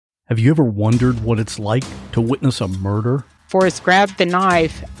Have you ever wondered what it's like to witness a murder? Forrest grabbed the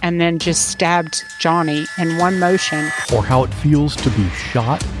knife and then just stabbed Johnny in one motion. Or how it feels to be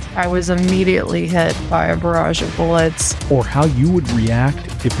shot? I was immediately hit by a barrage of bullets. Or how you would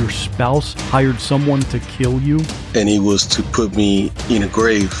react if your spouse hired someone to kill you? And he was to put me in a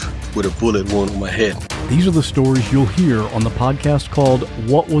grave with a bullet wound on my head. These are the stories you'll hear on the podcast called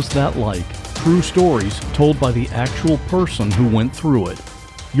What Was That Like? True stories told by the actual person who went through it.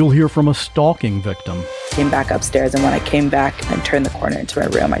 You'll hear from a stalking victim. Came back upstairs, and when I came back and turned the corner into my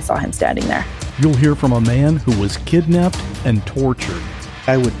room, I saw him standing there. You'll hear from a man who was kidnapped and tortured.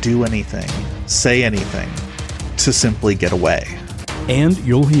 I would do anything, say anything, to simply get away. And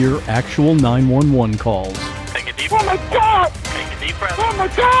you'll hear actual 911 calls. Take a deep breath. Oh my God! Take a deep breath. Oh my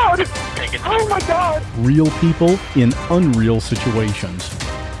God! Take a deep Oh my God! Real people in unreal situations.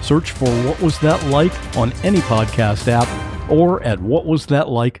 Search for What Was That Like on any podcast app or at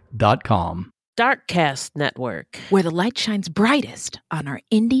whatwasthatlike.com. Darkcast Network, where the light shines brightest on our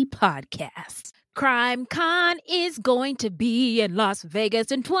indie podcasts. Crime Con is going to be in Las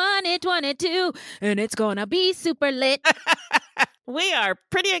Vegas in 2022, and it's going to be super lit. We are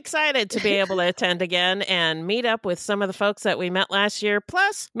pretty excited to be able to attend again and meet up with some of the folks that we met last year,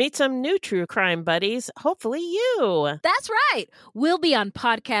 plus meet some new true crime buddies, hopefully you. That's right. We'll be on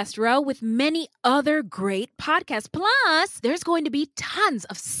Podcast Row with many other great podcasts. Plus, there's going to be tons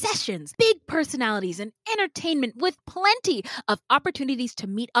of sessions, big personalities, and entertainment with plenty of opportunities to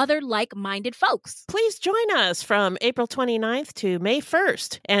meet other like-minded folks. Please join us from April 29th to May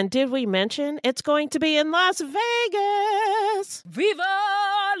 1st. And did we mention it's going to be in Las Vegas? Viva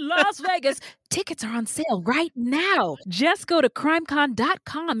Las Vegas! Tickets are on sale right now. Just go to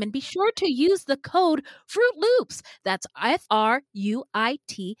crimecon.com and be sure to use the code Fruit Loops. That's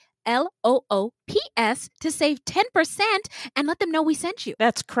FRUITLOOPS to save 10% and let them know we sent you.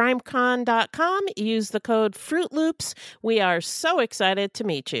 That's crimecon.com. Use the code Fruit Loops. We are so excited to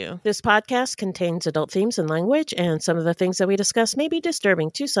meet you. This podcast contains adult themes and language, and some of the things that we discuss may be disturbing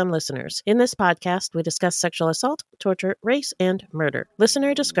to some listeners. In this podcast, we discuss sexual assault, torture, race, and murder.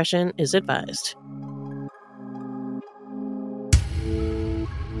 Listener discretion is advised.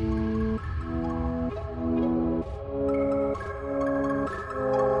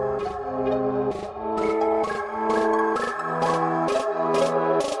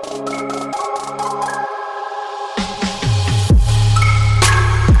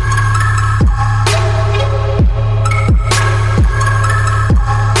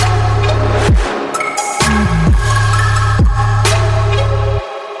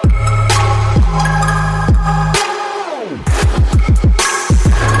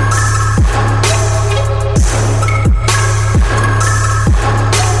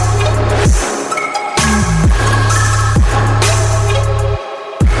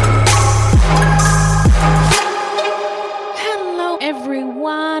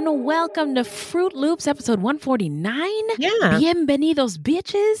 Welcome to Fruit Loops, episode 149. Yeah. Bienvenidos,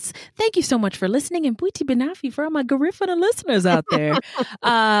 bitches. Thank you so much for listening, and Buiti Benafi for all my Garifuna listeners out there.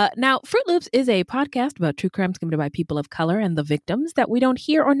 Now, Fruit Loops is a podcast about true crimes committed by people of color and the victims that we don't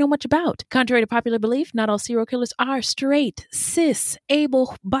hear or know much about. Contrary to popular belief, not all serial killers are straight, cis,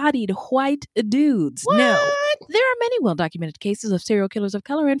 able-bodied white dudes. What? No. There are many well-documented cases of serial killers of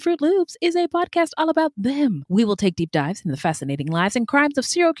color, and Fruit Loops is a podcast all about them. We will take deep dives into the fascinating lives and crimes of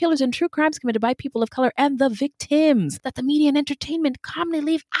serial killers and true crimes committed by people of color and the victims that the media and entertainment commonly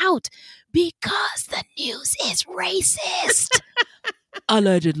leave out because the news is racist.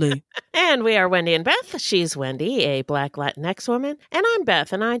 Allegedly. And we are Wendy and Beth. She's Wendy, a Black Latinx woman, and I'm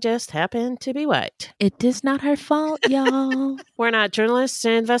Beth, and I just happen to be white. It is not her fault, y'all. We're not journalists,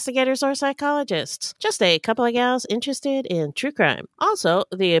 investigators, or psychologists. Just a couple of gals interested in true crime. Also,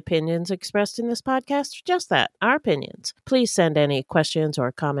 the opinions expressed in this podcast are just that, our opinions. Please send any questions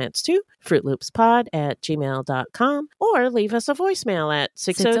or comments to fruitloopspod@gmail.com or leave us a voicemail at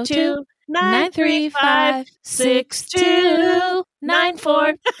 602 935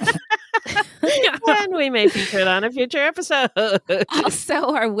 6294. And we may feature it on a future episode.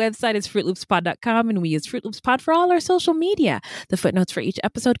 Also, our website is fruitloopspod.com, and we use Fruit Loops Pod for all our social media. The footnotes for each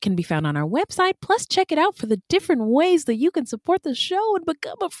episode can be found on our website. Plus, check it out for the different ways that you can support the show and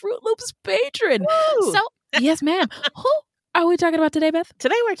become a Fruit Loops patron. Woo! So, yes, ma'am. Who are we talking about today, Beth?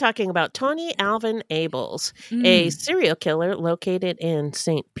 Today we're talking about Tony Alvin Abels, a serial killer located in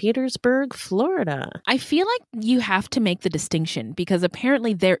St. Petersburg, Florida. I feel like you have to make the distinction because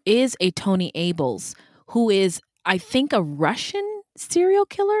apparently there is a Tony Abels who is, I think, a Russian serial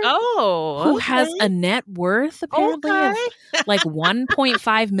killer. Oh, who has a net worth apparently of like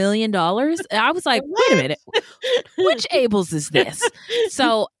 $1.5 million. I was like, wait a minute, which Abels is this?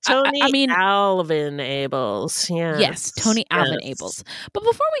 So Tony I mean, Alvin Abels. yes, Tony Alvin Abels. But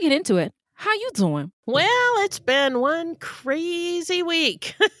before we get into it, how you doing? Well, it's been one crazy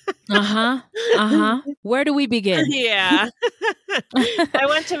week. Where do we begin? Yeah. I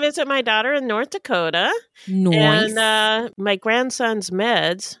went to visit my daughter in North Dakota. Nice. And my grandson's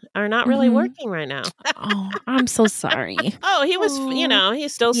meds are not really working right now. Oh, I'm so sorry. Oh, he was,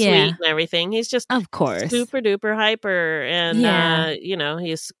 he's still sweet and everything. He's just, of course, super duper hyper. And,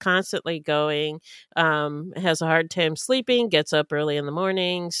 he's constantly going, has a hard time sleeping, gets up early in the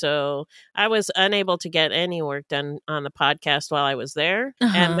morning. So I was unable to get any work done on the podcast while I was there.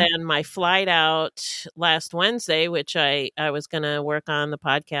 And then my flight out last Wednesday, which I was going to work on the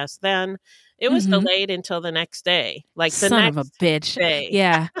podcast then, it was delayed until the next day. Like the son next of a bitch. Day.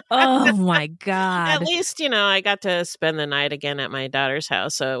 Yeah. Oh my God. At least, I got to spend the night again at my daughter's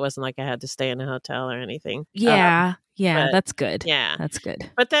house. So it wasn't like I had to stay in a hotel or anything. Yeah. But, that's good. Yeah. That's good.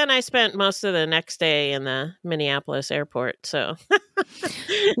 But then I spent most of the next day in the Minneapolis airport. So.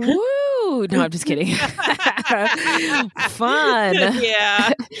 Woo! No, I'm just kidding. Fun.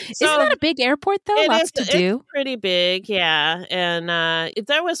 Yeah. Isn't that a big airport though? Lots to do. It's pretty big. Yeah. And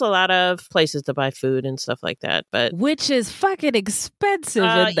there was a lot of places to buy food and stuff like that. But which is fucking expensive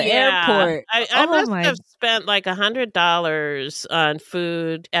in the airport. I must have spent like $100 on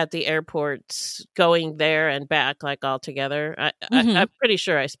food at the airports going there and back, like all together. I'm pretty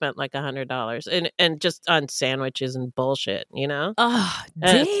sure I spent like $100 and just on sandwiches and bullshit, Oh,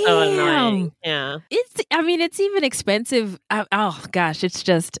 damn. It's so annoying. Yeah. It's even expensive. Oh gosh, it's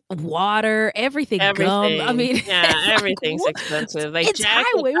just water, everything. Gum. Everything's expensive. It's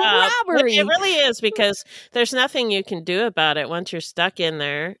highway robbery. It really is, because there's nothing you can do about it once you're stuck in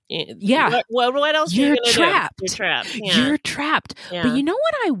there. Yeah. What else? You're trapped. You're trapped. Yeah. You're trapped. Yeah. But you know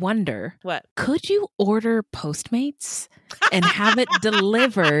what I wonder? What? Could you order Postmates and have it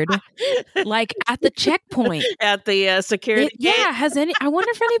delivered like at the checkpoint? At the security gate? Yeah. I wonder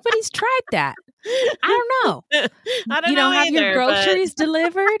if anybody's tried that. I don't know. I don't know have either, your groceries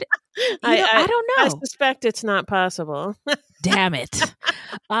delivered? I don't know. I suspect it's not possible. Damn it.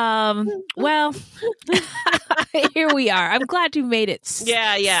 Well, here we are. I'm glad you made it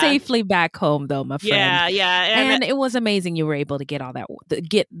safely back home, though, my friend. Yeah. And it was amazing you were able to get all that,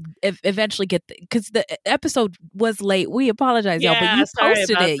 eventually because the episode was late. We apologize, y'all, but you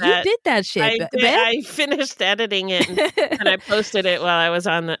posted it. That. You did that shit. I finished editing it and I posted it while I was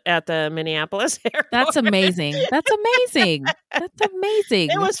at the Minneapolis airport. That's amazing. That's amazing.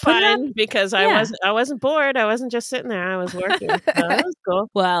 It was fun because I wasn't bored. I wasn't just sitting there. I was working. So that was cool.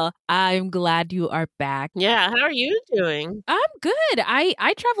 Well, I'm glad you are back. Yeah. How are you doing? I'm good.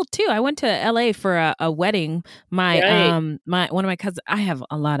 I traveled too. I went to LA for a wedding. My one of my cousins. I have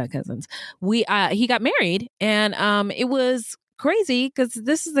a lot of cousins. He got married, and it was crazy because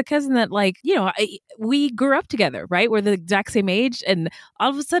this is the cousin that, like, we grew up together, right? We're the exact same age, and all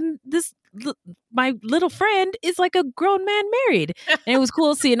of a sudden my little friend is like a grown man married, and it was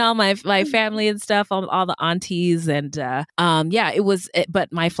cool seeing all my family and stuff, all the aunties, and it was.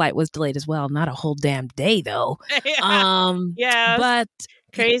 But my flight was delayed as well. Not a whole damn day though. But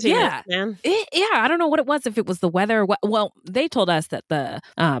crazy, man. I don't know what it was. If it was the weather. Well, they told us that the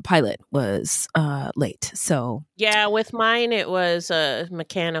pilot was late. So yeah, with mine it was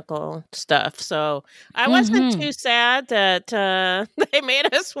mechanical stuff. So I wasn't too sad that they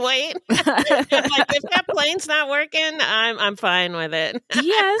made us wait. Like, if that plane's not working, I'm fine with it. Yeah,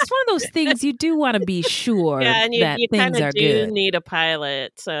 it's one of those things you do want to be sure and that you things are good. Need a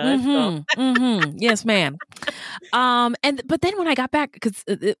pilot. So yes, ma'am. But then when I got back, because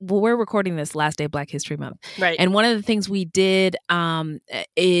we're recording this last day of Black History Month, right? And one of the things we did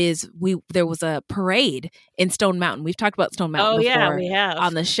is there was a parade in Stone Mountain. We've talked about Stone Mountain before we have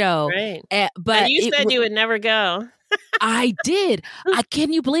on the show, right? But and you said you would never go. I did.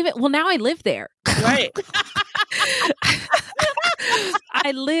 Can you believe it? Well, now I live there. Right.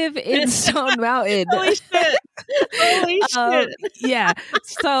 I live in Stone Mountain. Holy shit. Yeah.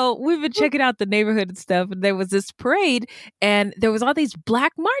 So we've been checking out the neighborhood and stuff, and there was this parade, and there was all these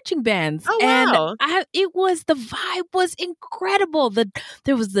black marching bands. Oh, wow. And the vibe was incredible.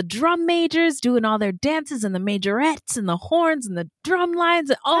 There was the drum majors doing all their dances, and the majorettes and the horns and the drum lines.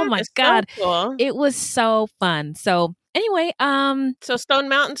 And, oh my God. So cool. It was so fun. So anyway, so Stone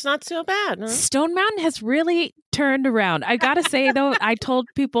Mountain's not so bad, huh? Stone Mountain has really turned around. I gotta say though, I told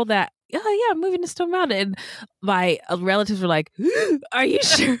people that, oh yeah, I'm moving to Stone Mountain, and my relatives were like, "Are you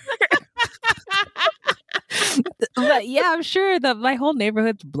sure?" But But yeah, I'm sure that my whole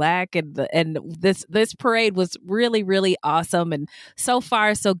neighborhood's black, and this parade was really, really awesome, and so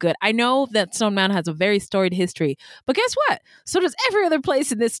far so good. I know that Stone Mountain has a very storied history, but guess what? So does every other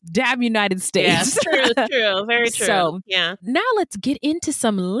place in this damn United States. Yeah, true, very true. So yeah, now let's get into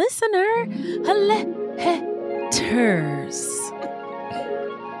some listener letters.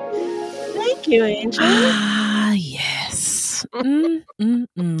 thank you, Angel. Ah, yes. I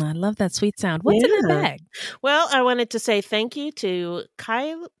love that sweet sound. What's in the bag? Well, I wanted to say thank you to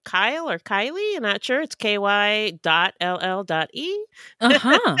Kyle or Kylie. I'm not sure. It's ky.ll.e.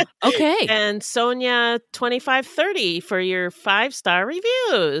 Okay. And Sonia 2530 for your 5-star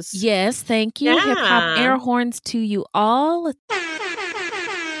reviews. Yes, thank you. Yeah. Hip hop air horns to you all.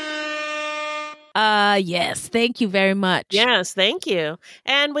 Yes, thank you very much. Yes, thank you.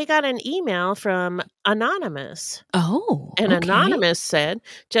 And we got an email from Anonymous. Oh, And okay. Anonymous said,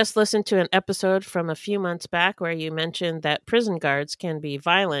 just listened to an episode from a few months back where you mentioned that prison guards can be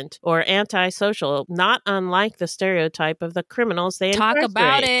violent or antisocial, not unlike the stereotype of the criminals they Talk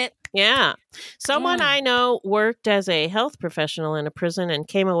about it. Yeah. Someone I know worked as a health professional in a prison and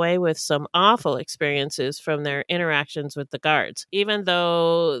came away with some awful experiences from their interactions with the guards, even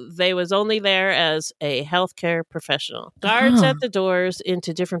though they was only there as a healthcare professional. Guards at the doors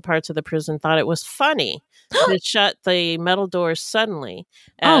into different parts of the prison thought it was funny to shut the metal doors suddenly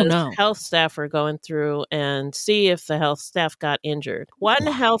as health staff were going through and see if the health staff got injured. One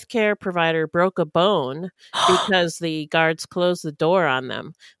healthcare provider broke a bone because the guards closed the door on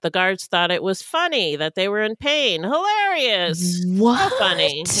them. The guards thought it was funny that they were in pain. Hilarious. What? So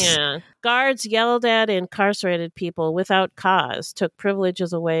funny. Yeah. Guards yelled at incarcerated people without cause, took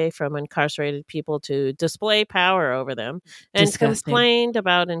privileges away from incarcerated people to display power over them, and Disgusting. complained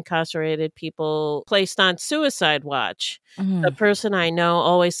about incarcerated people placed on suicide watch. The person I know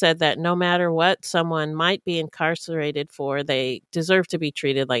always said that no matter what someone might be incarcerated for, they deserve to be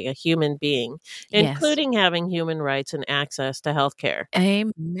treated like a human being, including having human rights and access to health care.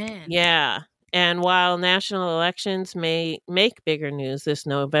 Amen. Yeah. And while national elections may make bigger news this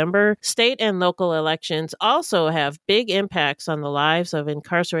November, state and local elections also have big impacts on the lives of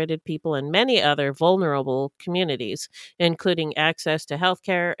incarcerated people and many other vulnerable communities, including access to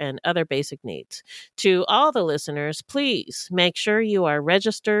healthcare and other basic needs. To all the listeners, please make sure you are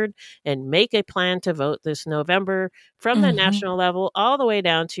registered and make a plan to vote this November from the national level all the way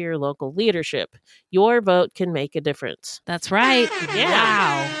down to your local leadership. Your vote can make a difference. That's right. Yeah.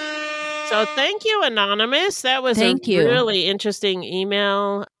 Wow. So thank you, Anonymous. That was a really interesting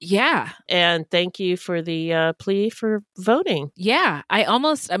email. Yeah. And thank you for the plea for voting. Yeah.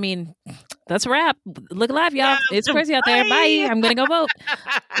 That's a wrap. Look alive, y'all. It's crazy out there. Bye. I'm going to go vote.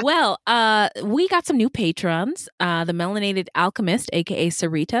 Well, we got some new patrons. The Melanated Alchemist, a.k.a.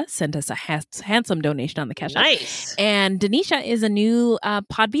 Sarita, sent us a handsome donation on the Cash App. Nice. And Denisha is a new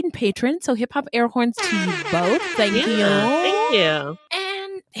Podbean patron. So hip hop air horns to you both. Thank you. Thank you.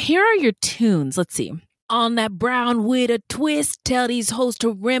 And here are your tunes. Let's see. On that brown with a twist, tell these hoes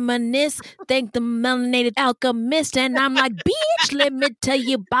to reminisce. Thank the Melanated Alchemist. And I'm like, bitch, let me tell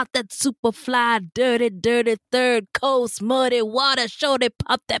you about that super fly, dirty, dirty third coast, muddy water. Show they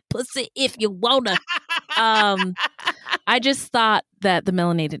pop that pussy if you wanna. I just thought that the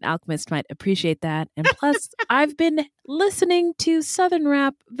Melanated Alchemist might appreciate that. And plus, I've been listening to Southern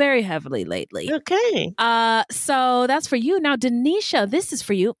rap very heavily lately. Okay. So that's for you. Now, Denisha, this is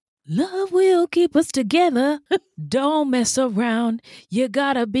for you. Love will keep us together. Don't mess around. You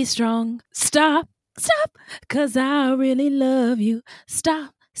gotta be strong. Stop, 'cause I really love you.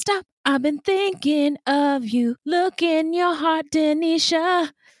 Stop. I've been thinking of you. Look in your heart, Denisha.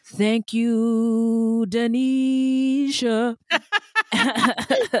 Thank you, Denisha.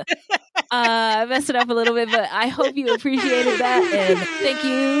 I messed it up a little bit, but I hope you appreciated that. And thank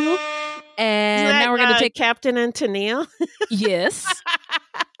you. And now we're going to take Captain and Tennille. Yes.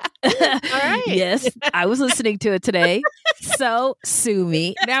 All right. Yes, I was listening to it today. So sue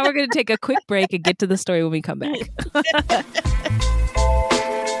me. Now we're going to take a quick break and get to the story when we come back.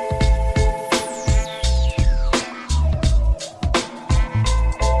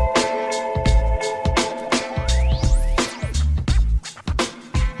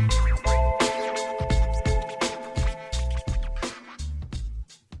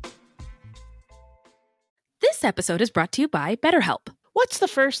 This episode is brought to you by BetterHelp. What's the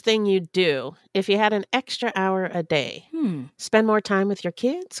first thing you'd do if you had an extra hour a day? Spend more time with your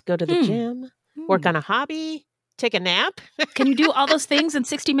kids, go to the gym, work on a hobby, take a nap? Can you do all those things in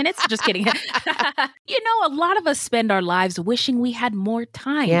 60 minutes? Just kidding. A lot of us spend our lives wishing we had more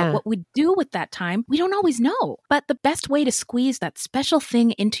time. Yeah. But what we do with that time, we don't always know. But the best way to squeeze that special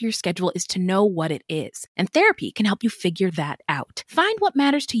thing into your schedule is to know what it is. And therapy can help you figure that out. Find what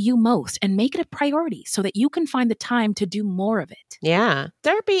matters to you most and make it a priority so that you can find the time to do more of it. Yeah.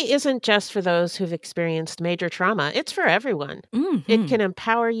 Therapy isn't just for those who've experienced major trauma. It's for everyone. Mm-hmm. It can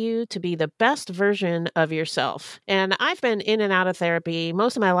empower you to be the best version of yourself. And I've been in and out of therapy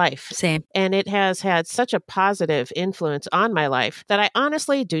most of my life. Same. And it has had such a positive influence on my life that I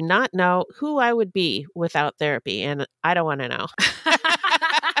honestly do not know who I would be without therapy. And I don't want to know.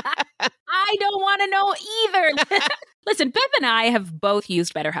 I don't want to know either. Listen, Beth and I have both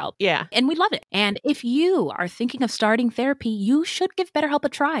used BetterHelp. Yeah. And we love it. And if you are thinking of starting therapy, you should give BetterHelp a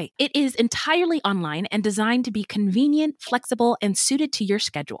try. It is entirely online and designed to be convenient, flexible, and suited to your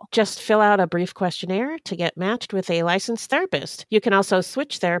schedule. Just fill out a brief questionnaire to get matched with a licensed therapist. You can also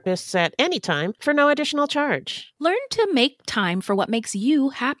switch therapists at any time for no additional charge. Learn to make time for what makes you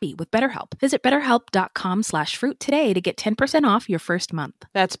happy with BetterHelp. Visit betterhelp.com/fruit today to get 10% off your first month.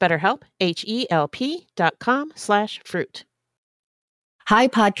 That's BetterHelp, HELP.com/fruit. Hi,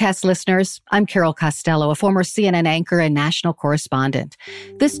 podcast listeners. I'm Carol Costello, a former CNN anchor and national correspondent.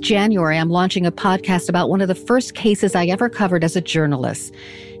 This January, I'm launching a podcast about one of the first cases I ever covered as a journalist.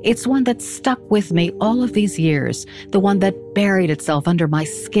 It's one that stuck with me all of these years, the one that buried itself under my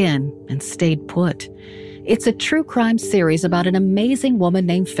skin and stayed put. It's a true crime series about an amazing woman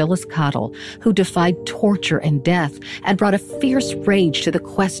named Phyllis Cottle, who defied torture and death and brought a fierce rage to the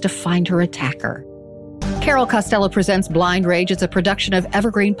quest to find her attacker. Carol Costello Presents Blind Rage is a production of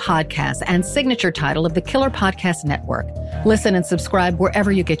Evergreen Podcasts and signature title of the Killer Podcast Network. Listen and subscribe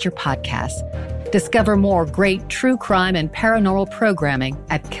wherever you get your podcasts. Discover more great true crime and paranormal programming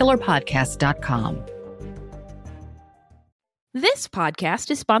at killerpodcast.com. This podcast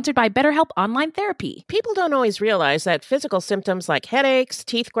is sponsored by BetterHelp Online Therapy. People don't always realize that physical symptoms like headaches,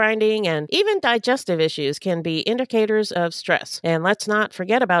 teeth grinding, and even digestive issues can be indicators of stress. And let's not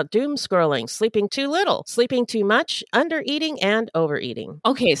forget about doom scrolling, sleeping too little, sleeping too much, undereating, and overeating.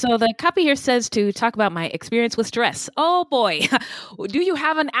 Okay, so the copy here says to talk about my experience with stress. Oh boy, do you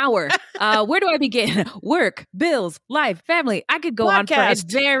have an hour? Where do I begin? Work, bills, life, family. I could go on for a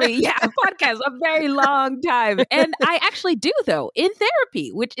very long time. And I actually do, though, in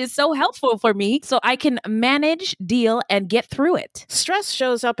therapy, which is so helpful for me so I can manage, deal, and get through it. Stress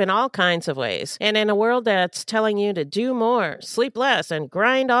shows up in all kinds of ways. And in a world that's telling you to do more, sleep less, and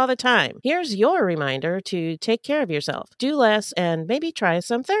grind all the time, here's your reminder to take care of yourself, do less, and maybe try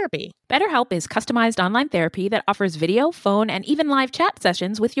some therapy. BetterHelp is customized online therapy that offers video, phone, and even live chat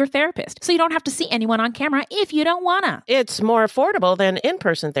sessions with your therapist, so you don't have to see anyone on camera if you don't wanna. It's more affordable than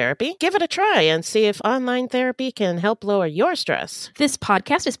in-person therapy. Give it a try and see if online therapy can help lower your stress. This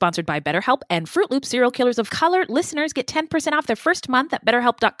podcast is sponsored by BetterHelp, and Fruit Loop Serial Killers of Color listeners get 10% off their first month at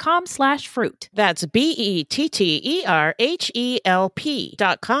betterhelp.com/fruit. That's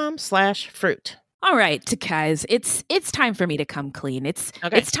BETTERHELP.com/fruit. All right, guys, it's time for me to come clean. It's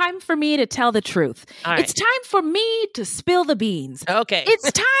time for me to tell the truth. All right. It's time for me to spill the beans. Okay.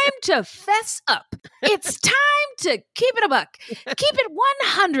 It's time to fess up. It's time to keep it a buck. Keep it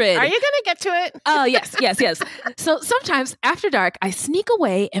 100. Are you going to get to it? Oh, yes. So sometimes after dark, I sneak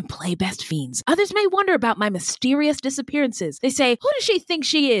away and play Best Fiends. Others may wonder about my mysterious disappearances. They say, who does she think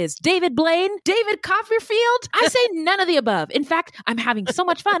she is? David Blaine? David Copperfield? I say none of the above. In fact, I'm having so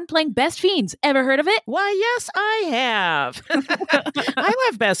much fun playing Best Fiends. Ever heard of it? Why, yes, I have. I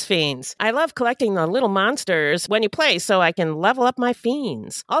love Best Fiends. I love collecting the little monsters when you play so I can level up my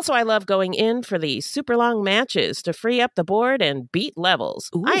fiends. Also, I love going in for the super long matches to free up the board and beat levels.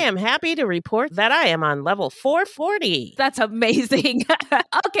 Ooh. I am happy to report that I am on level 440. That's amazing.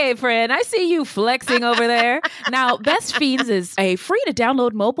 Okay, friend, I see you flexing over there. Now, Best Fiends is a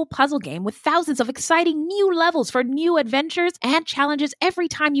free-to-download mobile puzzle game with thousands of exciting new levels for new adventures and challenges every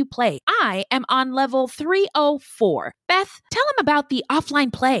time you play. I am on level 304. Beth, tell him about the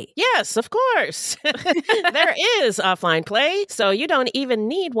offline play. Yes, of course. There is offline play, so you don't even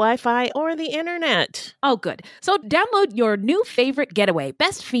need Wi-Fi or the internet. Oh, good. So download your new favorite getaway,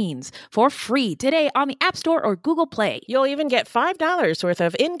 Best Fiends, for free today on the App Store or Google Play. You'll even get $5 worth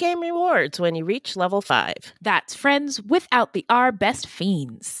of in-game rewards when you reach level 5. That's friends without the R, Best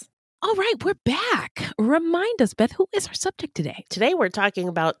Fiends. All right, we're back. Remind us, Beth, who is our subject today? Today we're talking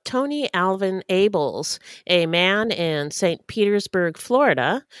about Tony Alvin Abels, a man in St. Petersburg,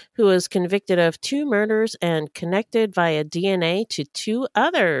 Florida, who was convicted of 2 murders and connected via DNA to 2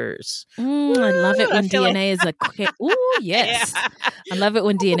 others. I love it when DNA is a... Ooh, yes. Yeah. I love it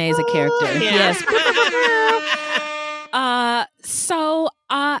when DNA is a character. Yeah. Yes. Alvin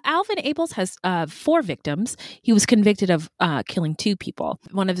Abels has 4 victims. He was convicted of killing 2 people.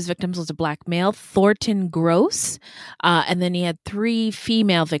 One of his victims was a black male, Thornton Gross, and then he had 3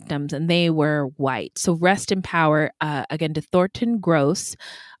 female victims, and they were white. So rest in power again to Thornton Gross.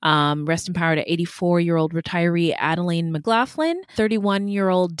 Rest in power to 84-year-old retiree Adeline McLaughlin,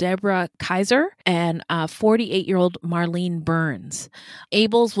 31-year-old Deborah Kaiser, and 48-year-old Marlene Burns.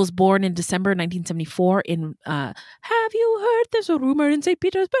 Abels was born in December 1974 in, have you heard there's a rumor in St.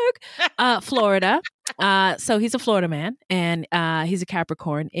 Petersburg, Florida. So he's a Florida man, and he's a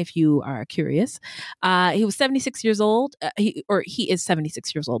Capricorn, if you are curious. He was 76 years old, he is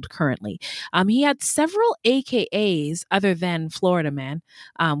 76 years old currently. He had several AKAs other than Florida man,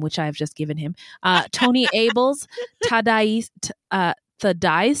 which I've just given him. Tony Abels,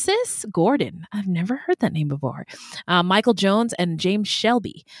 Thaddeus Gordon. I've never heard that name before. Michael Jones and James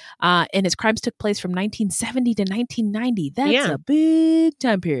Shelby. And his crimes took place from 1970 to 1990. That's a big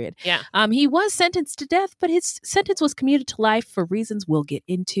time period. Yeah. He was sentenced to death, but his sentence was commuted to life for reasons we'll get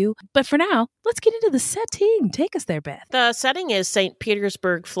into. But for now, let's get into the setting. Take us there, Beth. The setting is St.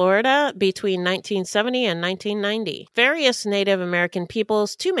 Petersburg, Florida, between 1970 and 1990. Various Native American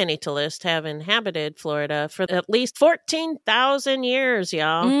peoples, too many to list, have inhabited Florida for at least 14,000 years.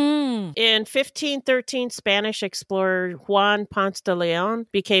 Y'all. In 1513, Spanish explorer Juan Ponce de Leon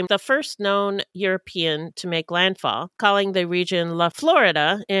became the first known European to make landfall, calling the region La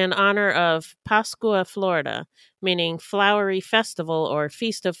Florida in honor of Pascua Florida, meaning flowery festival or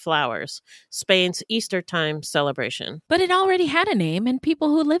feast of flowers, Spain's Easter time celebration. But it already had a name and people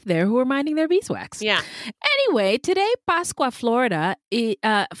who lived there who were minding their beeswax. Yeah. Anyway, today, Pascua Florida,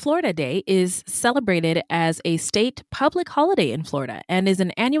 Florida Day, is celebrated as a state public holiday in Florida and is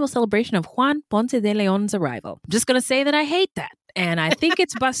an annual celebration of Juan Ponce de Leon's arrival. I'm just going to say that I hate that. And I think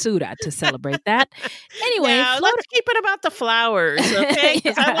it's basura to celebrate that. Anyway, yeah, let's keep it about the flowers, okay?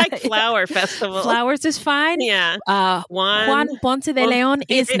 Because I like flower festival. Flowers is fine. Yeah. Juan Ponce de Leon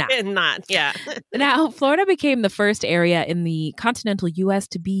is not. Not, yeah. Now, Florida became the first area in the continental U.S.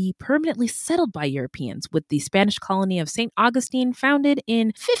 to be permanently settled by Europeans, with the Spanish colony of St. Augustine founded in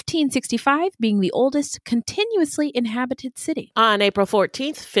 1565 being the oldest continuously inhabited city. On April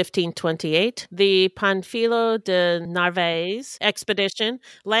 14th, 1528, the Panfilo de Narvaez expedition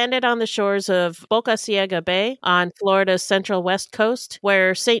landed on the shores of Boca Ciega Bay on Florida's central west coast,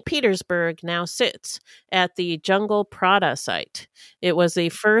 where St. Petersburg now sits, at the Jungle Prada site. It was the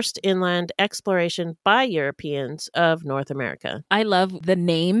first inland exploration by Europeans of North America. I love the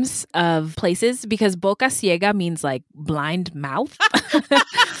names of places because Boca Ciega means like blind mouth.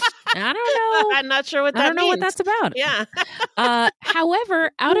 I don't know. I'm not sure what that means. I don't know what that's about. Yeah.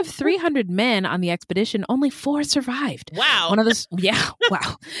 However, out of 300 men on the expedition, only 4 survived. Wow. One of the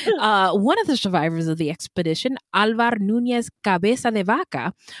survivors of the expedition, Alvar Núñez Cabeza de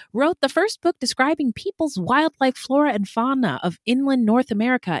Vaca, wrote the first book describing people's wildlife, flora, and fauna of inland North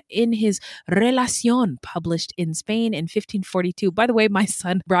America in his Relación, published in Spain in 1542. By the way, my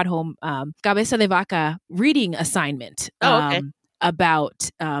son brought home Cabeza de Vaca reading assignment. Oh, okay.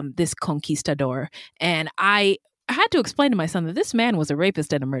 About this conquistador. And I had to explain to my son that this man was a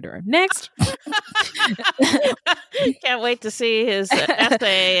rapist and a murderer. Next. Can't wait to see his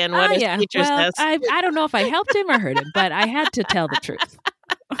essay and what his teacher says. I don't know if I helped him or hurt him, but I had to tell the truth.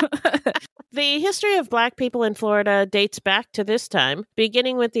 The history of Black people in Florida dates back to this time,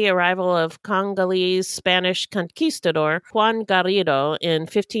 beginning with the arrival of Congolese Spanish conquistador Juan Garrido in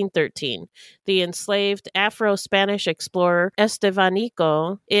 1513, the enslaved Afro-Spanish explorer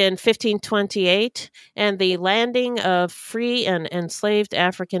Estevanico in 1528, and the landing of free and enslaved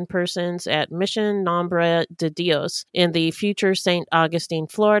African persons at Mission Nombre de Dios in the future St. Augustine,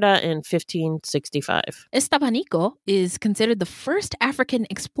 Florida in 1565. Estevanico is considered the first African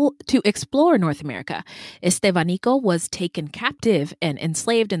to explore North America. Estevanico was taken captive and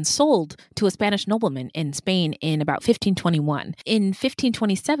enslaved and sold to a Spanish nobleman in Spain in about 1521. In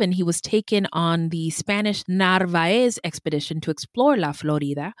 1527, he was taken on the Spanish Narvaez expedition to explore La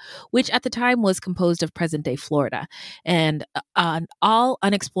Florida, which at the time was composed of present-day Florida, and on all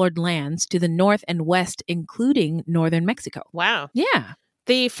unexplored lands to the north and west, including northern Mexico. Wow. Yeah.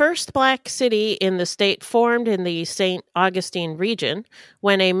 The first Black city in the state formed in the St. Augustine region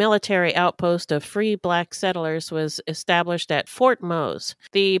when a military outpost of free Black settlers was established at Fort Mose.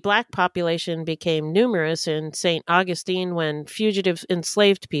 The Black population became numerous in St. Augustine when fugitive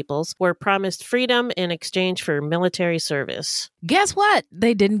enslaved peoples were promised freedom in exchange for military service. Guess what?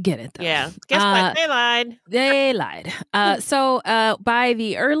 They didn't get it, though. Yeah. Guess what? They lied. They lied. So by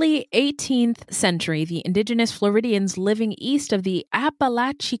the early 18th century, the indigenous Floridians living east of the Appalachian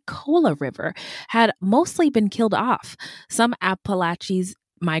Apalachicola River had mostly been killed off. Some Appalachians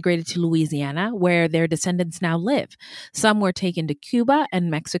migrated to Louisiana, where their descendants now live. Some were taken to Cuba and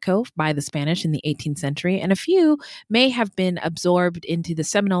Mexico by the Spanish in the 18th century, and a few may have been absorbed into the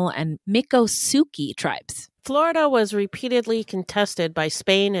Seminole and Miccosukee tribes. Florida was repeatedly contested by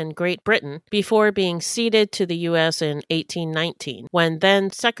Spain and Great Britain before being ceded to the U.S. in 1819, when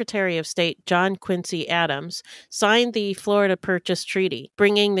then Secretary of State John Quincy Adams signed the Florida Purchase Treaty,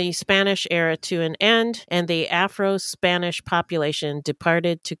 bringing the Spanish era to an end, and the Afro-Spanish population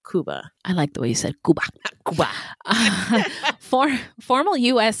departed to Cuba. I like the way you said Cuba. Cuba. Formal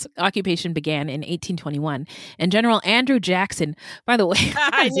U.S. occupation began in 1821, and General Andrew Jackson, by the way,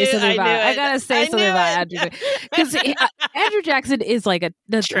 I gotta say something about Andrew Jackson. Because Andrew Jackson is like one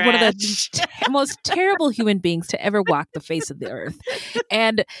of the most terrible human beings to ever walk the face of the earth.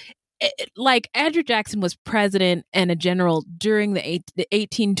 And like Andrew Jackson was president and a general during the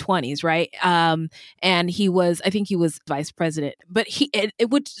 1820s, right? And he was vice president. But racism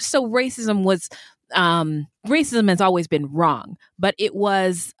has always been wrong, but it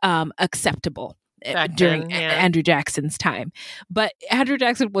was acceptable during Andrew Jackson's time. But Andrew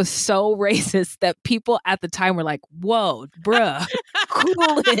Jackson was so racist that people at the time were like, whoa, bruh,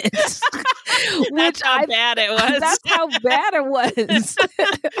 cool it. That's how bad it was. That's how bad it was.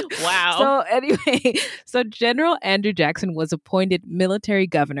 Wow. So anyway, General Andrew Jackson was appointed military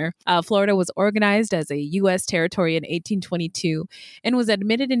governor. Florida was organized as a U.S. territory in 1822 and was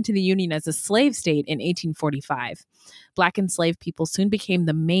admitted into the Union as a slave state in 1845. Black enslaved people soon became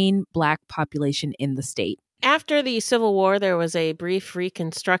the main Black population in the state. After the Civil War, there was a brief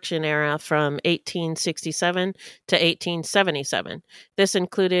Reconstruction era from 1867 to 1877. This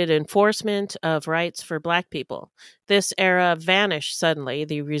included enforcement of rights for Black people. This era vanished suddenly,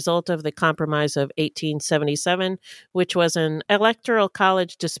 the result of the Compromise of 1877, which was an electoral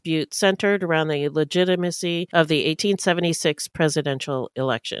college dispute centered around the legitimacy of the 1876 presidential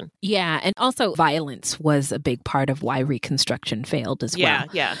election. Yeah, and also violence was a big part of why Reconstruction failed as well.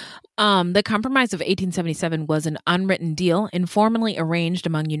 Yeah. The Compromise of 1877 was an unwritten deal informally arranged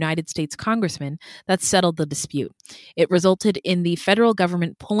among United States congressmen that settled the dispute. It resulted in the federal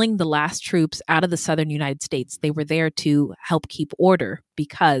government pulling the last troops out of the southern United States. They were there to help keep order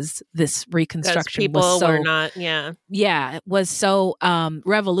because this Reconstruction was so it was so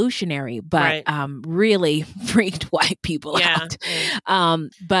revolutionary, but really freaked white people out.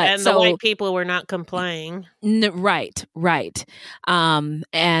 The white people were not complying. Right.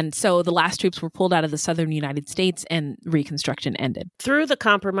 And so the last troops were pulled out of the southern United States and Reconstruction ended. Through the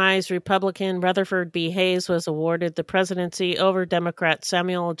compromise, Republican Rutherford B. Hayes was awarded the presidency over Democrat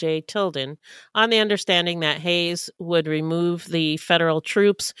Samuel J. Tilden on the understanding that Hayes would remove the federal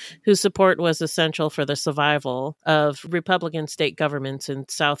troops whose support was essential for the survival of Republican state governments in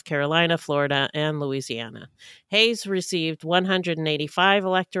South Carolina, Florida, and Louisiana. Hayes received 185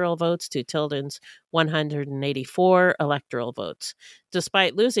 electoral votes to Tilden's 184 electoral votes.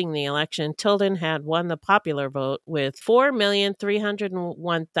 Despite losing the election, Tilden had won the popular vote with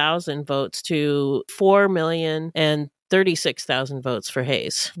 4,301,000 votes to 4,036,000 votes for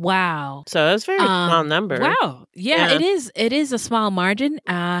Hayes. Wow. So it's a very small number. Wow. Yeah, it is. It is a small margin.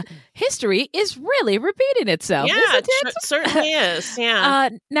 History is really repeating itself. Yeah, isn't it? It certainly is. Yeah.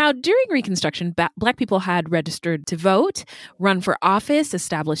 Now, during Reconstruction, Black people had registered to vote, run for office,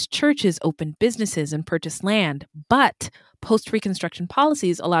 established churches, opened businesses, and purchased land. But post-Reconstruction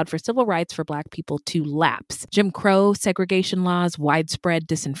policies allowed for civil rights for Black people to lapse. Jim Crow, segregation laws, widespread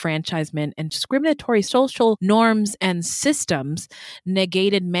disenfranchisement, and discriminatory social norms and systems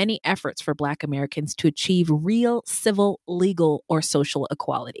negated many efforts for Black Americans to achieve real civil, legal, or social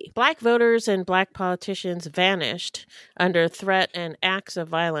equality. Black voters and Black politicians vanished under threat and acts of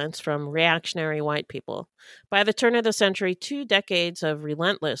violence from reactionary white people. By the turn of the century, 2 decades of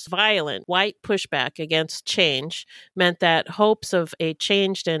relentless, violent white pushback against change meant that hopes of a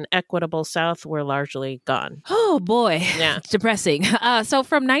changed and equitable South were largely gone. Oh, boy. Yeah. It's depressing. So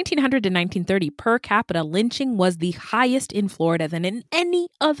from 1900 to 1930, per capita lynching was the highest in Florida than in any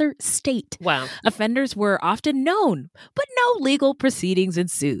other state. Wow. Offenders were often known, but no legal proceedings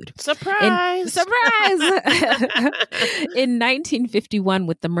ensued. Surprise! In 1951,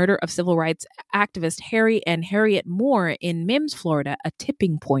 with the murder of civil rights activist Harry and Harriet Moore in Mims, Florida, a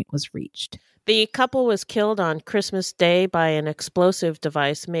tipping point was reached. The couple was killed on Christmas Day by an explosive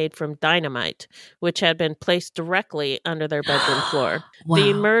device made from dynamite, which had been placed directly under their bedroom floor. Wow.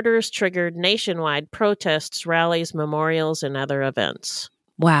 The murders triggered nationwide protests, rallies, memorials, and other events.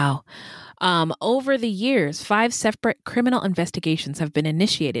 Wow. Over the years, 5 separate criminal investigations have been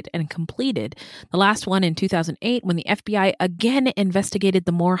initiated and completed. The last one in 2008, when the FBI again investigated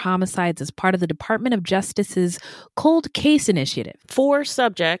the Moore homicides as part of the Department of Justice's Cold Case Initiative. 4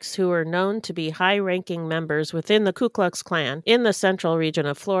 subjects who were known to be high-ranking members within the Ku Klux Klan in the central region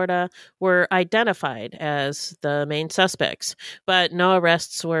of Florida were identified as the main suspects, but no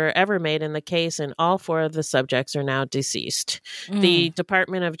arrests were ever made in the case, and all 4 of the subjects are now deceased. The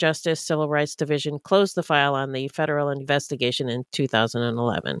Department of Justice Civil Rights Division closed the file on the federal investigation in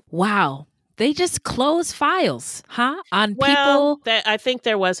 2011. Wow. They just close files, huh? On Well, people. I think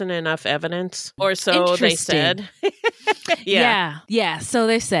there wasn't enough evidence, or so they said. Yeah. So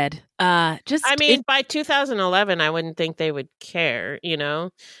they said. By 2011, I wouldn't think they would care.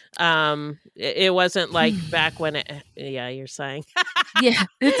 It wasn't like back when it. Yeah, you're saying. Yeah,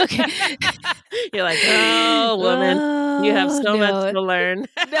 it's okay. You're like, oh, woman, you have so much to learn.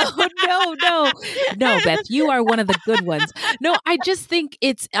 No, Beth, you are one of the good ones. No, I just think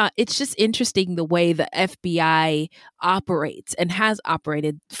it's just interesting the way the FBI operates and has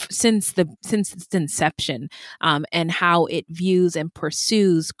operated since its inception, and how it views and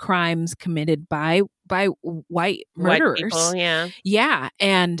pursues crimes committed by white murderers. White people, yeah,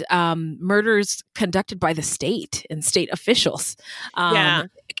 and murders conducted by the state and state officials.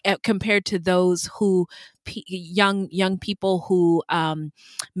 Compared to those who young people who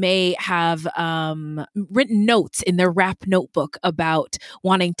may have written notes in their rap notebook about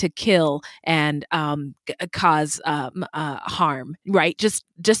wanting to kill and cause harm, right? Just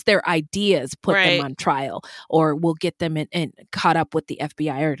their ideas put them on trial, or will get them in caught up with the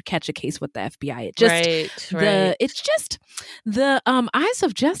FBI or catch a case with the FBI. It's just the eyes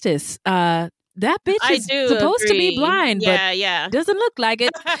of justice. That bitch is supposed to be blind, but doesn't look like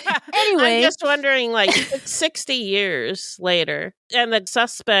it. Anyway. I'm just wondering, 60 years later, and the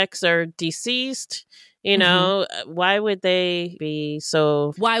suspects are deceased, why would they be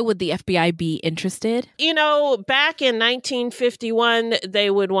so... Why would the FBI be interested? Back in 1951, they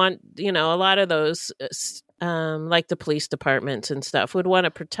would want, a lot of those... like the police departments and stuff would want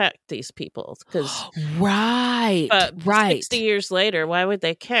to protect these people because right. 60 years later, why would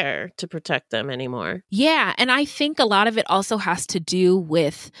they care to protect them anymore? Yeah, and I think a lot of it also has to do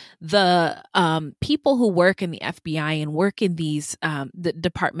with the people who work in the FBI and work in these the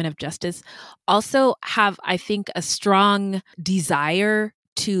Department of Justice also have, I think, a strong desire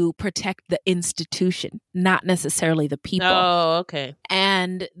to protect the institution, not necessarily the people. Oh, okay.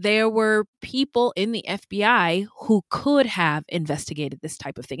 And there were people in the FBI who could have investigated this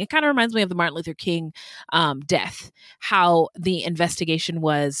type of thing. It kind of reminds me of the Martin Luther King death, how the investigation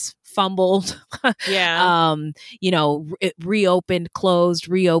was fumbled, reopened, closed,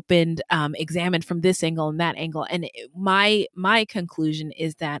 reopened, examined from this angle and that angle. And my conclusion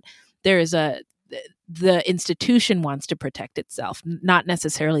is that there is the institution wants to protect itself, not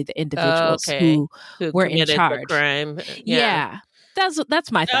necessarily the individuals who were in charge. The crime. Yeah.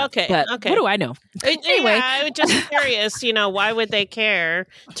 That's my thought. Okay. But what do I know? Anyway, I was just curious. Why would they care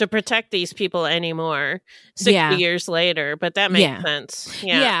to protect these people anymore 60 years later? But that makes sense.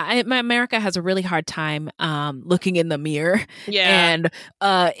 Yeah. America has a really hard time looking in the mirror. Yeah. And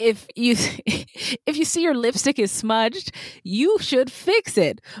if you see your lipstick is smudged, you should fix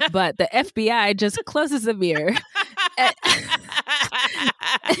it. But the FBI just closes the mirror.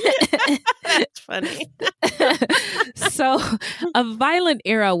 That's funny. So a violent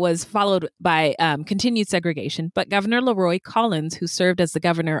era was followed by continued segregation, but Governor Leroy Collins, who served as the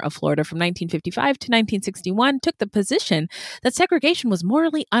governor of Florida from 1955 to 1961, took the position that segregation was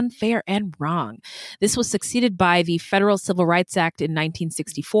morally unfair and wrong. This was succeeded by the Federal Civil Rights Act in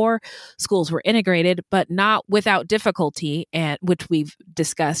 1964. Schools were integrated, but not without difficulty, and which we've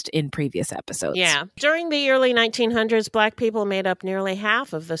discussed in previous episodes. Yeah. During the early 1900s, Black people made up nearly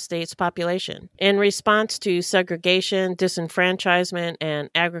half of the state's population. In response to segregation, disenfranchisement, and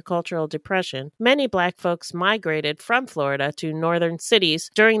agricultural depression, many Black folks migrated from Florida to northern cities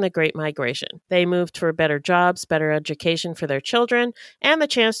during the Great Migration. They moved for better jobs, better education for their children, and the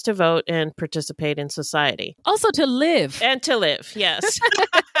chance to vote and participate in society. Also to live. And to live, yes.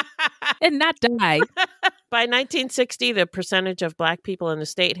 And not die. By 1960, the percentage of Black people in the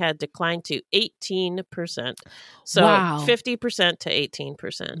state had declined to 18%. So 50% to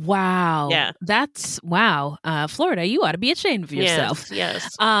 18%. Wow. Yeah. That's wow. Florida, you ought to be ashamed of yourself.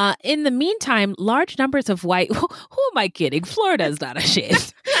 Yes. In the meantime, large numbers of white... Who am I kidding? Florida is not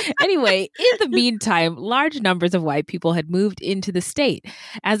ashamed. Anyway, in the meantime, large numbers of white people had moved into the state.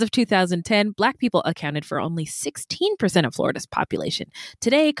 As of 2010, Black people accounted for only 16% of Florida's population.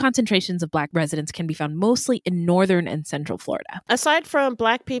 Today, concentrations of Black residents can be found most mostly in northern and central Florida. Aside from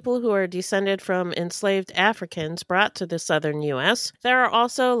Black people who are descended from enslaved Africans brought to the southern U.S., there are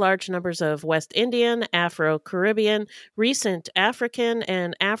also large numbers of West Indian, Afro-Caribbean, recent African,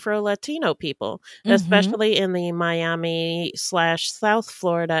 and Afro-Latino people, especially in the Miami/South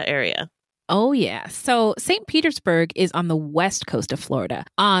Florida area. Oh, yeah. So St. Petersburg is on the west coast of Florida,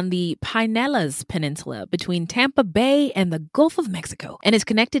 on the Pinellas Peninsula between Tampa Bay and the Gulf of Mexico, and is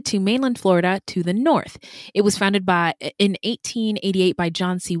connected to mainland Florida to the north. It was founded in 1888 by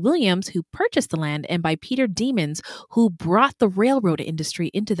John C. Williams, who purchased the land, and by Peter Demons, who brought the railroad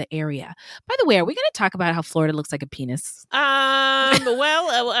industry into the area. By the way, are we going to talk about how Florida looks like a penis? We're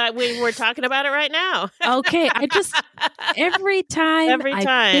talking about it right now. Okay, every time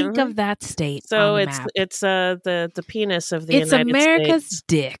I think of that state. So on the it's map. it's the penis of the It's United America's States.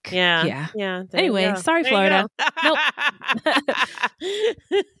 dick. Yeah. Anyway, sorry, Florida. Nope.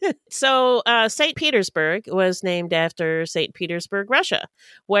 So St. Petersburg was named after St. Petersburg, Russia,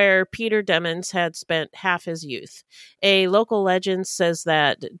 where Peter Demons had spent half his youth. A local legend says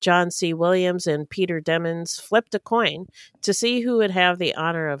that John C. Williams and Peter Demons flipped a coin to see who would have the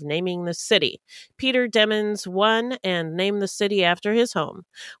honor of naming the city. Peter Demons won and named the city after his home,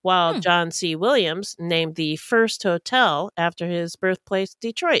 while John C. Williams named the first hotel after his birthplace,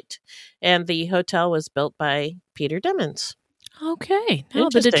 Detroit. And the hotel was built by Peter Demons. Okay. Now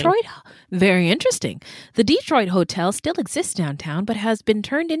very interesting. The Detroit Hotel still exists downtown, but has been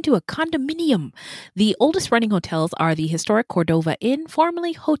turned into a condominium. The oldest running hotels are the historic Cordova Inn,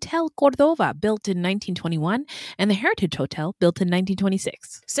 formerly Hotel Cordova, built in 1921, and the Heritage Hotel, built in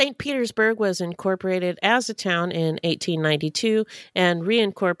 1926. St. Petersburg was incorporated as a town in 1892 and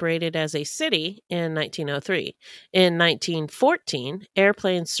reincorporated as a city in 1903. In 1914,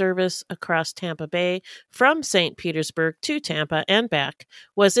 airplane service across Tampa Bay from St. Petersburg to Tampa and back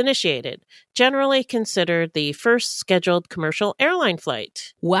was initiated, generally considered the first scheduled commercial airline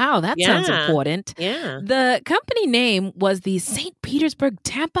flight. Wow, that sounds important. Yeah. The company name was the St. Petersburg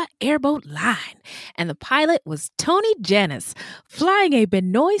Tampa Airboat Line, and the pilot was Tony Janis, flying a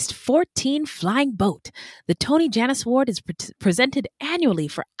Benoist 14 flying boat. The Tony Janis Award is presented annually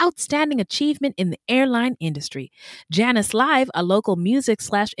for outstanding achievement in the airline industry. Janis Live, a local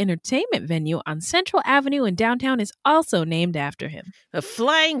music/entertainment venue on Central Avenue in downtown, is also named after him. A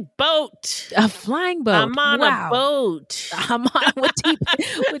flying boat. A flying boat. I'm on a boat. I'm on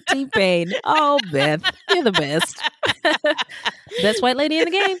with T-Pain. Oh, Beth, you're the best. Best white lady in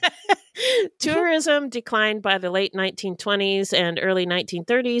the game. Tourism declined by the late 1920s and early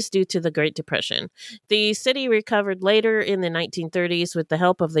 1930s due to the Great Depression. The city recovered later in the 1930s with the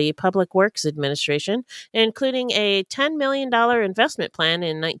help of the Public Works Administration, including a $10 million investment plan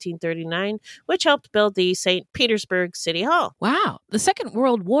in 1939, which helped build the St. Petersburg City Hall. Wow. The Second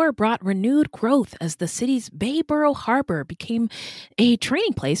World War brought renewed growth as the city's Bayboro Harbor became a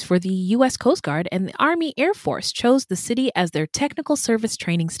training place for the U.S. Coast Guard, and the Army Air Force chose the city as their technical service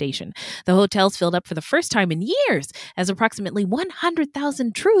training station. The hotels filled up for the first time in years as approximately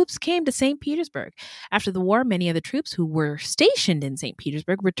 100,000 troops came to St. Petersburg. After the war, many of the troops who were stationed in St.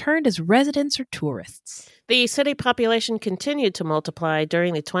 Petersburg returned as residents or tourists. The city population continued to multiply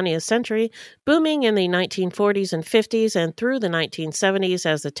during the 20th century, booming in the 1940s and 50s and through the 1970s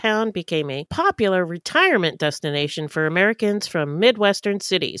as the town became a popular retirement destination for Americans from Midwestern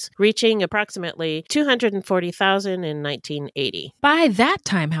cities, reaching approximately 240,000 in 1980. By that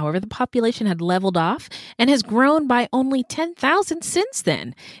time, however, the population had leveled off and has grown by only 10,000 since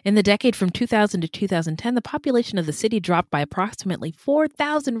then. In the decade from 2000 to 2010, the population of the city dropped by approximately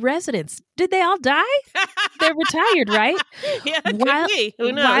 4,000 residents. Did they all die? They're retired, right? Yeah, could be.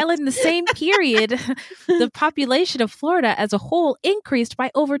 Who knows? While in the same period, the population of Florida as a whole increased by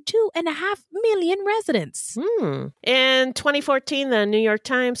over 2.5 million residents. In 2014, the New York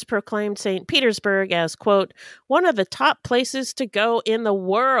Times proclaimed St. Petersburg as, quote, one of the top places to go in the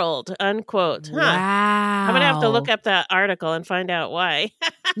world, unquote. Huh. Wow. I'm going to have to look up that article and find out why.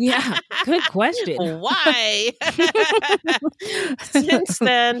 Yeah, good question. Why? Since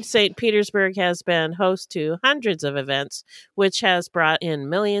then, St. Petersburg has been host to hundreds of events, which has brought in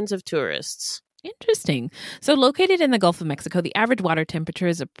millions of tourists. Interesting. So located in the Gulf of Mexico, the average water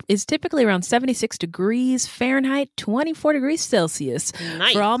temperature is typically around 76 degrees Fahrenheit, 24 degrees Celsius.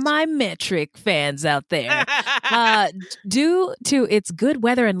 Nice. For all my metric fans out there. Due to its good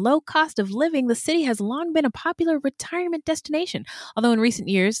weather and low cost of living, the city has long been a popular retirement destination. Although in recent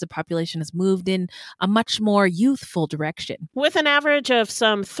years, the population has moved in a much more youthful direction. With an average of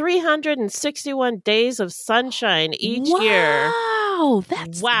some 361 days of sunshine each year. Wow.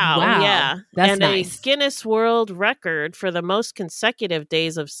 Wow. Wow. Yeah. That's and nice. a Guinness World Record for the most consecutive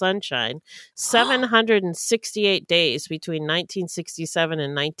days of sunshine, 768 days between 1967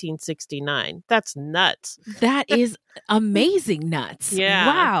 and 1969. That's nuts. That is amazing nuts. Yeah.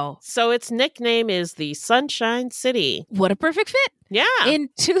 Wow. So its nickname is the Sunshine City. What a perfect fit. Yeah. In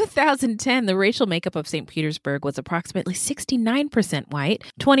 2010, the racial makeup of St. Petersburg was approximately 69% white,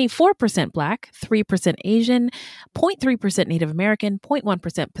 24% black, 3% Asian, 0.3% Native American,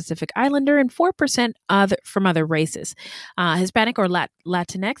 0.1% Pacific Islander, and 4% from other races. Hispanic or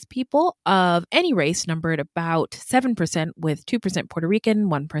Latinx people of any race numbered about 7%, with 2% Puerto Rican,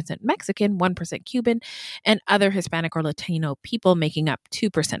 1% Mexican, 1% Cuban, and other Hispanic or Latino people making up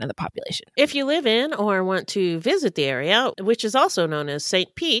 2% of the population. If you live in or want to visit the area, which is also known as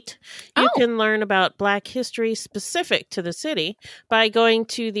St. Pete, you can learn about Black history specific to the city by going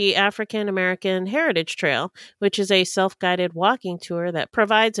to the African American Heritage Trail, which is a self-guided walking tour that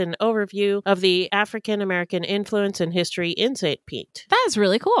provides an overview of the African American influence and history in St. Pete. That is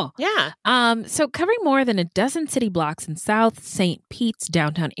really cool. Yeah. So covering more than a dozen city blocks in South St. Pete's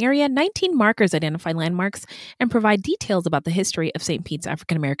downtown area, 19 markers identify landmarks and provide details about the history of St. Pete's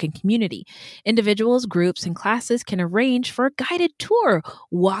African American community. Individuals, groups, and classes can arrange for a guided tour,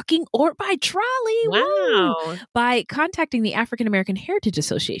 walking or by trolley. Wow. Woo! By contacting the African American Heritage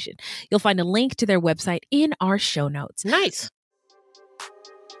Association. You'll find a link to their website in our show notes. Nice.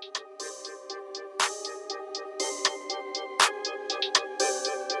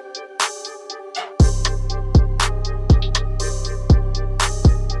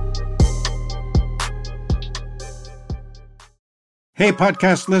 Hey,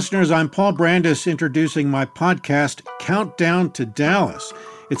 podcast listeners, I'm Paul Brandis introducing my podcast, Countdown to Dallas.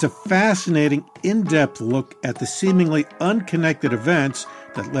 It's a fascinating, in-depth look at the seemingly unconnected events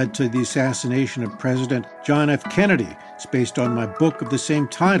that led to the assassination of President John F. Kennedy. It's based on my book of the same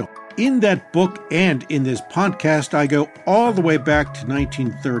title. In that book and in this podcast, I go all the way back to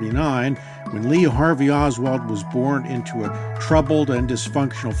 1939, when Lee Harvey Oswald was born into a troubled and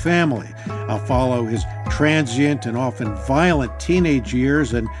dysfunctional family. I'll follow his transient and often violent teenage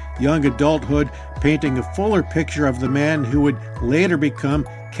years and young adulthood, painting a fuller picture of the man who would later become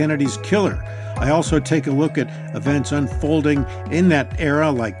Kennedy's killer. I also take a look at events unfolding in that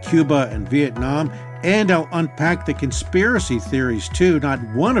era, like Cuba and Vietnam, and I'll unpack the conspiracy theories too, not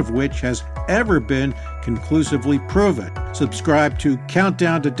one of which has ever been conclusively proven. Subscribe to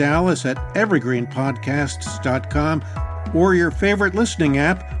Countdown to Dallas at evergreenpodcasts.com or your favorite listening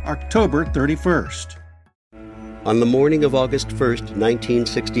app, October 31st. On the morning of August 1st,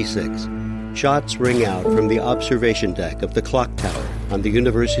 1966, shots ring out from the observation deck of the clock tower on the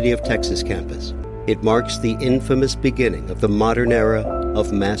University of Texas campus. It marks the infamous beginning of the modern era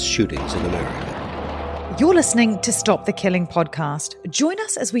of mass shootings in America. You're listening to Stop the Killing podcast. Join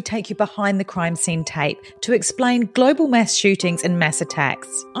us as we take you behind the crime scene tape to explain global mass shootings and mass attacks.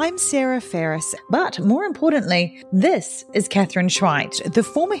 I'm Sarah Ferris, but more importantly, this is Catherine Schweit, the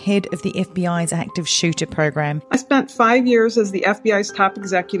former head of the FBI's active shooter program. I spent 5 years as the FBI's top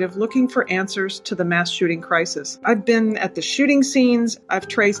executive looking for answers to the mass shooting crisis. I've been at the shooting scenes, I've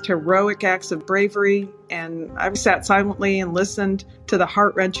traced heroic acts of bravery, and I've sat silently and listened to the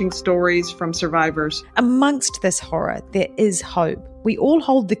heart-wrenching stories from survivors. Amongst this horror, there is hope. We all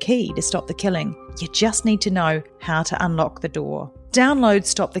hold the key to stop the killing. You just need to know how to unlock the door. Download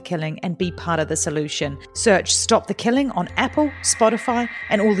Stop the Killing and be part of the solution. Search Stop the Killing on Apple, Spotify,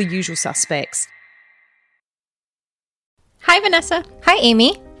 and all the usual suspects. Hi, Vanessa. Hi,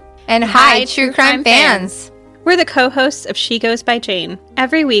 Amy. And hi, True Crime fans. We're the co-hosts of She Goes by Jane.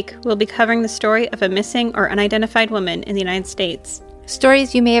 Every week, we'll be covering the story of a missing or unidentified woman in the United States.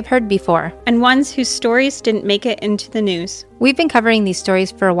 Stories you may have heard before. And ones whose stories didn't make it into the news. We've been covering these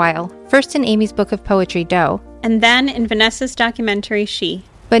stories for a while. First in Amy's book of poetry, Doe. And then in Vanessa's documentary, She.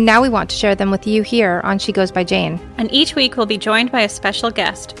 But now we want to share them with you here on She Goes by Jane. And each week we'll be joined by a special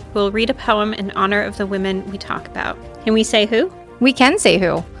guest who will read a poem in honor of the women we talk about. Can we say who? We can say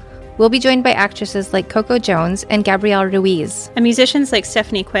who. We'll be joined by actresses like Coco Jones and Gabrielle Ruiz. And musicians like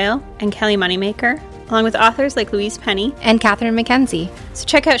Stephanie Quayle and Kelly Moneymaker, along with authors like Louise Penny and Catherine McKenzie. So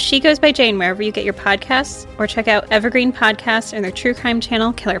check out She Goes by Jane wherever you get your podcasts, or check out Evergreen Podcasts and their true crime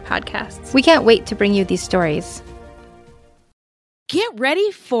channel, Killer Podcasts. We can't wait to bring you these stories. Get ready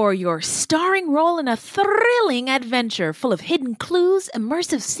for your starring role in a thrilling adventure full of hidden clues,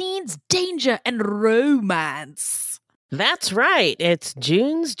 immersive scenes, danger, and romance. That's right. It's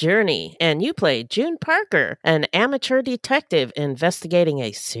June's Journey, and you play June Parker, an amateur detective investigating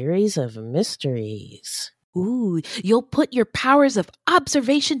a series of mysteries. Ooh, you'll put your powers of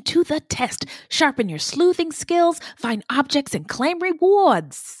observation to the test, sharpen your sleuthing skills, find objects, and claim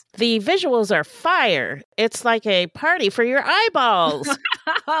rewards. The visuals are fire. It's like a party for your eyeballs.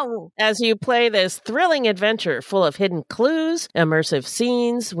 As you play this thrilling adventure full of hidden clues, immersive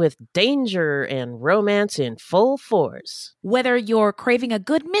scenes with danger and romance in full force. Whether you're craving a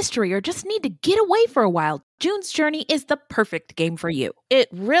good mystery or just need to get away for a while, June's Journey is the perfect game for you. It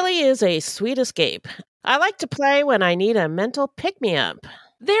really is a sweet escape. I like to play when I need a mental pick-me-up.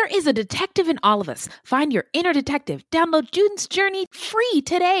 There is a detective in all of us. Find your inner detective. Download June's Journey free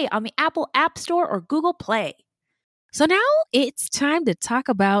today on the Apple App Store or Google Play. So now it's time to talk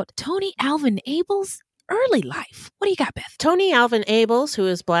about Tony Alvin Abel's early life. What do you got, Beth? Tony Alvin Abels, who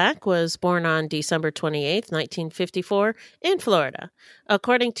is Black, was born on December 28th, 1954, in Florida.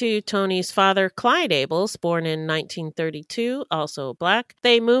 According to Tony's father, Clyde Abels, born in 1932, also Black,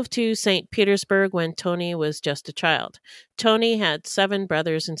 they moved to St. Petersburg when Tony was just a child. Tony had 7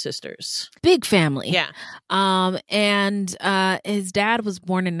 brothers and sisters. Big family. Yeah. And his dad was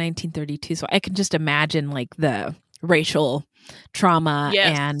born in 1932, so I can just imagine like the racial trauma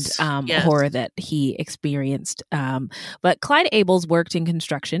and horror that he experienced. But Clyde Abels worked in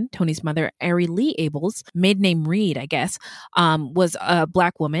construction. Tony's mother, Ari Lee Abels, maiden name Reed, I guess, was a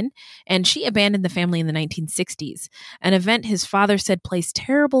Black woman, and she abandoned the family in the 1960s, an event his father said placed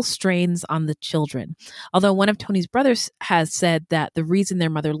terrible strains on the children. Although one of Tony's brothers has said that the reason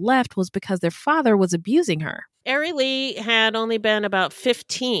their mother left was because their father was abusing her. Ari Lee had only been about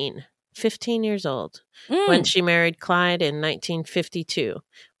 15 years old when she married Clyde in 1952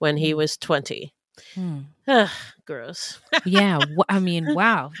 when he was 20. Gross. Yeah. I mean,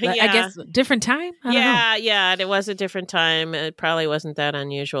 wow. I guess different time? I don't know. Yeah. It was a different time. It probably wasn't that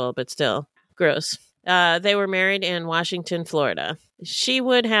unusual, but still gross. They were married in Washington, Florida. She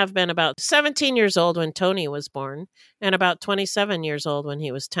would have been about 17 years old when Tony was born and about 27 years old when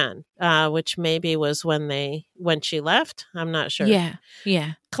he was 10, which maybe was when she left. I'm not sure.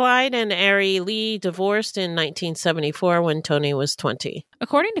 Yeah. Clyde and Ari Lee divorced in 1974 when Tony was 20.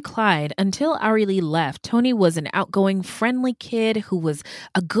 According to Clyde, until Ari Lee left, Tony was an outgoing, friendly kid who was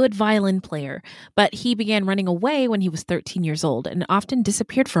a good violin player, but he began running away when he was 13 years old and often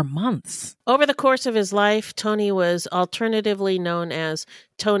disappeared for months. Over the course of his life, Tony was alternatively known as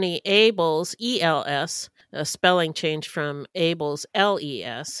Tony Abels, ELS, a spelling change from Abels,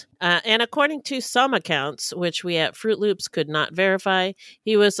 LES. And according to some accounts, which we at Fruit Loops could not verify,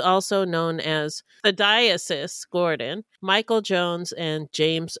 he was also known as the Diocese Gordon, Michael Jones, and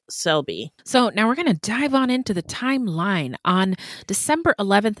James Selby. So now we're going to dive on into the timeline. On December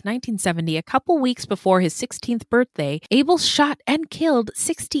 11th, 1970, a couple weeks before his 16th birthday, Abel shot and killed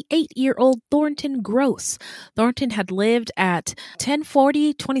 68-year-old Thornton Gross. Thornton had lived at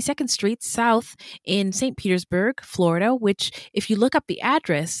 1040 22nd Street South in St. Petersburg, Florida, which, if you look up the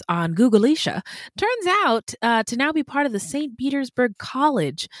address on Googleisha, turns out to now be part of the St. Petersburg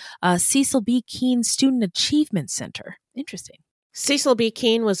College Cecil B. Keene Student Achievement Center. Interesting. Cecil B.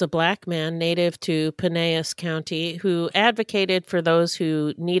 Keene was a Black man native to Pinellas County who advocated for those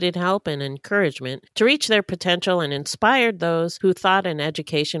who needed help and encouragement to reach their potential and inspired those who thought an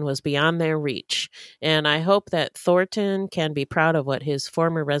education was beyond their reach. And I hope that Thornton can be proud of what his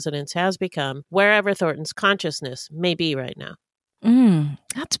former residence has become, wherever Thornton's consciousness may be right now.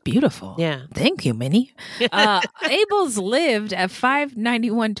 That's beautiful. Yeah. Thank you, Minnie. Abels lived at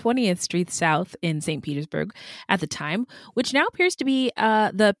 591 20th Street South in St. Petersburg at the time, which now appears to be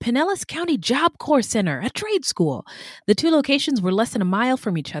the Pinellas County Job Corps Center, a trade school. The two locations were less than a mile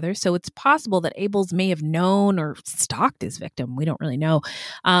from each other, so it's possible that Abels may have known or stalked his victim. We don't really know.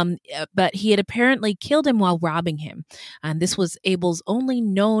 But he had apparently killed him while robbing him. And this was Abels' only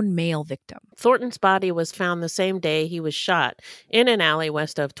known male victim. Thornton's body was found the same day he was shot in an alley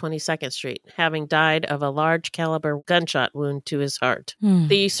west of 22nd Street, having died of a large caliber gunshot wound to his heart.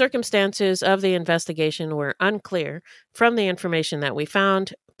 The circumstances of the investigation were unclear from the information that we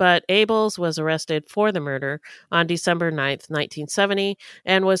found, but Abels was arrested for the murder on December 9th, 1970,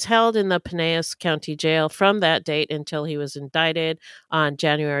 and was held in the Pinellas County Jail from that date until he was indicted on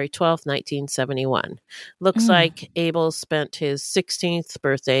January 12th, 1971. Looks like Abels spent his 16th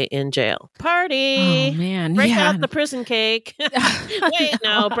birthday in jail. Party! Oh, man. Break out the prison cake. Wait,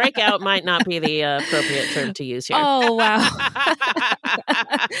 no, breakout might not be the appropriate term to use here. Oh, wow.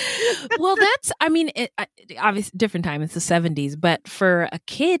 Well, that's, I mean, obviously different time. It's the 70s, but for a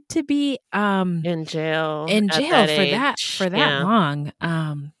kid to be in jail for that long,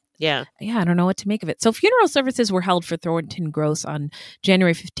 Yeah. Yeah, I don't know what to make of it. So funeral services were held for Thornton Gross on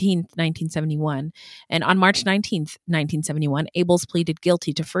January 15th, 1971. And on March 19th, 1971, Abels pleaded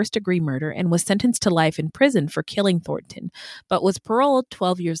guilty to first-degree murder and was sentenced to life in prison for killing Thornton, but was paroled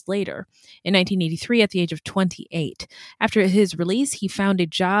 12 years later, in 1983 at the age of 28. After his release, he found a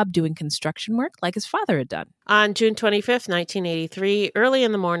job doing construction work like his father had done. On June 25th, 1983, early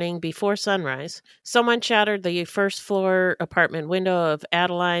in the morning before sunrise, someone shattered the first-floor apartment window of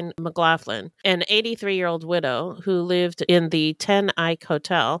Adeline McLaughlin, an 83-year-old widow who lived in the 10 Ike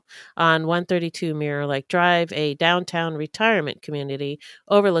Hotel on 132 Mirror Lake Drive, a downtown retirement community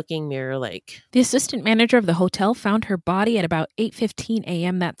overlooking Mirror Lake. The assistant manager of the hotel found her body at about 8:15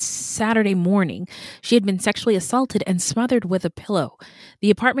 a.m. that Saturday morning. She had been sexually assaulted and smothered with a pillow.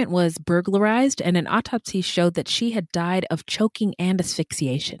 The apartment was burglarized, and an autopsy showed that she had died of choking and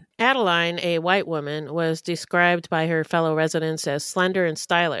asphyxiation. Adeline, a white woman, was described by her fellow residents as slender and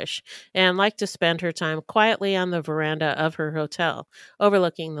stylish and liked to spend her time quietly on the veranda of her hotel,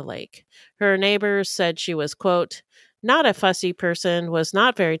 overlooking the lake. Her neighbors said she was, quote, not a fussy person, was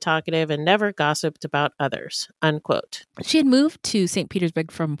not very talkative, and never gossiped about others, unquote. She had moved to St.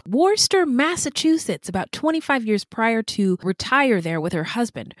 Petersburg from Worcester, Massachusetts, about 25 years prior to retire there with her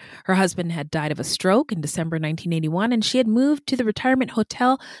husband. Her husband had died of a stroke in December 1981, and she had moved to the retirement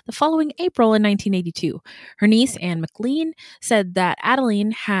hotel the following April in 1982. Her niece, Anne McLean, said that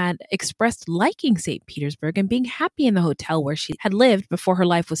Adeline had expressed liking St. Petersburg and being happy in the hotel where she had lived before her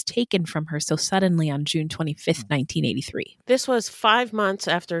life was taken from her so suddenly on June 25th, 1983. This was 5 months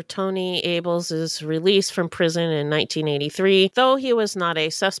after Tony Abels' release from prison in 1983, though he was not a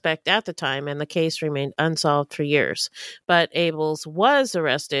suspect at the time and the case remained unsolved for years. But Abels was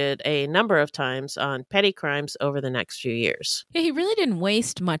arrested a number of times on petty crimes over the next few years. Yeah, he really didn't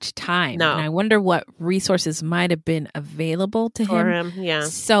waste much time. No. And I wonder what resources might have been available to For him. yeah.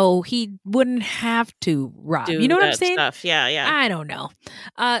 So he wouldn't have to rob. Do You know what I'm that saying? stuff. Yeah. I don't know.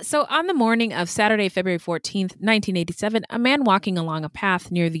 So on the morning of Saturday, February 14th, 1987, a man walking along a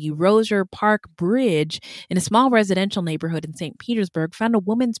path near the Roser Park Bridge in a small residential neighborhood in St. Petersburg found a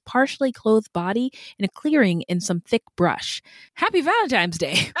woman's partially clothed body in a clearing in some thick brush. Happy Valentine's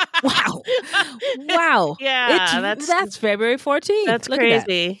Day. Wow. Wow. Yeah. That's February 14th. That's Look at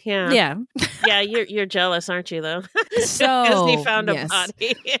crazy. that. Yeah. Yeah. Yeah, you're jealous, aren't you, though? So, Because he found a yes.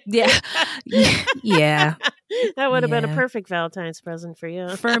 body. Yeah. Yeah. That would have been a Yeah. perfect Valentine's present for you.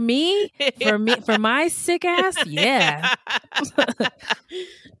 For me, for my sick ass, yeah.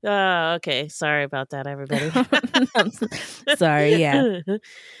 Oh, okay. Sorry about that, everybody. Sorry, yeah.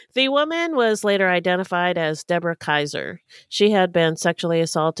 The woman was later identified as Deborah Kaiser. She had been sexually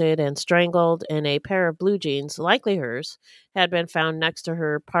assaulted and strangled, and a pair of blue jeans, likely hers, had been found next to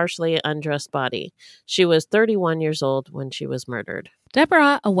her partially undressed body. She was 31 years old when she was murdered.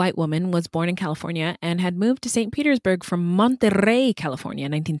 Deborah, a white woman, was born in California and had moved to St. Petersburg from Monterrey, California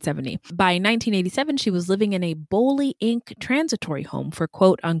in 1970. By 1987, she was living in a Boley Inc. transitory home for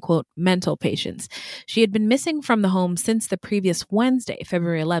quote-unquote mental patients. She had been missing from the home since the previous Wednesday,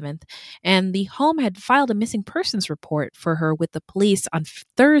 February 11th, and the home had filed a missing persons report for her with the police on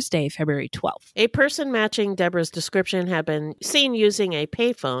Thursday, February 12th. A person matching Deborah's description had been seen using a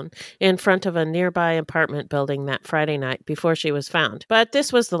payphone in front of a nearby apartment building that Friday night before she was found. But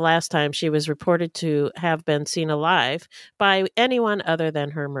this was the last time she was reported to have been seen alive by anyone other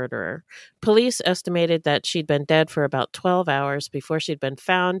than her murderer. Police estimated that she'd been dead for about 12 hours before she'd been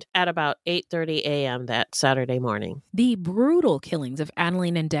found at about 8:30 a.m. that Saturday morning. The brutal killings of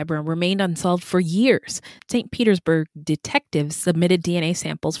Adeline and Deborah remained unsolved for years. St. Petersburg detectives submitted DNA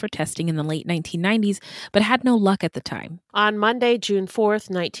samples for testing in the late 1990s, but had no luck at the time. On Monday, June 4th,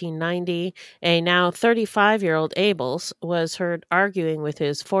 1990, a now 35-year-old Abels was heard arguing with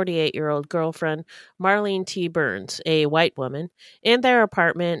his 48-year-old girlfriend, Marlene T. Burns, a white woman, in their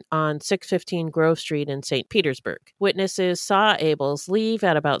apartment on 615 Grove Street in St. Petersburg. Witnesses saw Abels leave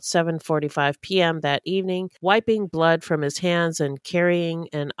at about 7:45 p.m. that evening, wiping blood from his hands and carrying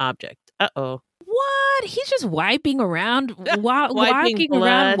an object. Uh-oh. What? He's just wiping around, Wiping walking blood.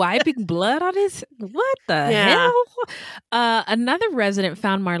 around, wiping blood on his... What the hell? Another resident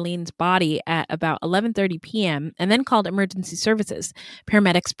found Marlene's body at about 11:30 p.m. and then called emergency services.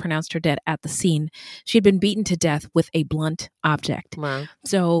 Paramedics pronounced her dead at the scene. She had been beaten to death with a blunt object. Wow.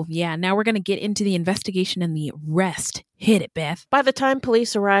 So, yeah, now we're going to get into the investigation and the arrest. Hit it, Beth. By the time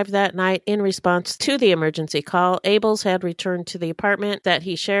police arrived that night in response to the emergency call, Abels had returned to the apartment that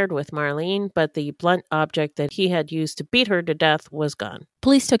he shared with Marlene, but that the blunt object that he had used to beat her to death was gone.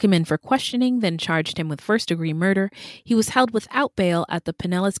 Police took him in for questioning, then charged him with first-degree murder. He was held without bail at the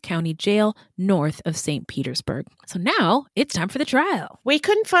Pinellas County Jail north of St. Petersburg. So now it's time for the trial. We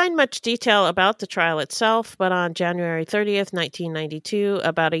couldn't find much detail about the trial itself, but on January 30th, 1992,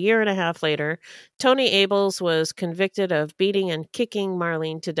 about a year and a half later, Tony Abels was convicted of beating and kicking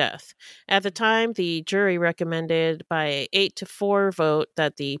Marlene to death. At the time, the jury recommended by an 8-4 vote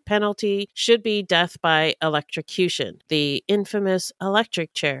that the penalty should be death by electrocution, the infamous electric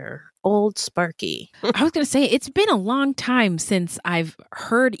chair, Old Sparky. I was going to say, it's been a long time since I've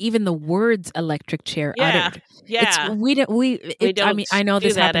heard even the words electric chair uttered. Yeah. We don't I mean, I know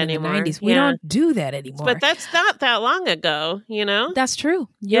this happened anymore. In the 90s. We don't do that anymore. But that's not that long ago, you know? That's true.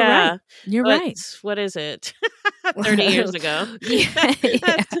 You're right. You're right. What is it? 30 years ago.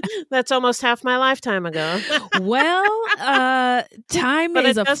 That's almost half my lifetime ago. Well, time but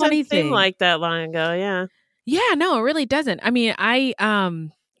is a funny thing. But it doesn't seem like that long ago, yeah. Yeah, no, it really doesn't. I mean, I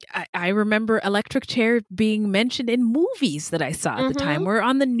remember electric chair being mentioned in movies that I saw at the time, or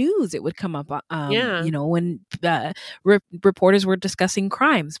on the news it would come up, you know, when reporters were discussing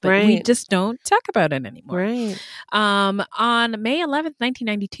crimes, but we just don't talk about it anymore. Right. On May 11th,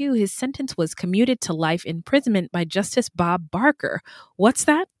 1992, his sentence was commuted to life imprisonment by Justice Bob Barker. What's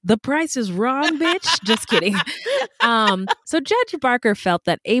that? The Price is Wrong, bitch. Just kidding. So Judge Barker felt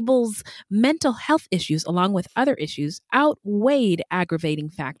that Abel's mental health issues, along with other issues, outweighed aggravating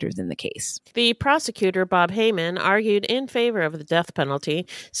factors in the case. The prosecutor, Bob Heyman, argued in favor of the death penalty,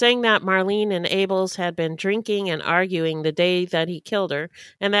 saying that Marlene and Abels had been drinking and arguing the day that he killed her,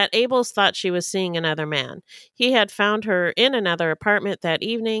 and that Abels thought she was seeing another man. He had found her in another apartment that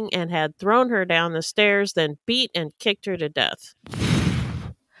evening and had thrown her down the stairs, then beat and kicked her to death.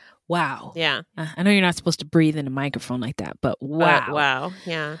 Wow. Yeah. I know you're not supposed to breathe in a microphone like that, but wow. Wow.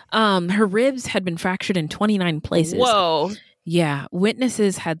 Yeah. Her ribs had been fractured in 29 places. Whoa. Yeah.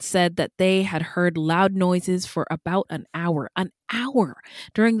 Witnesses had said that they had heard loud noises for about an hour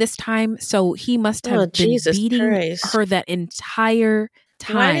during this time. So he must have been beating her that entire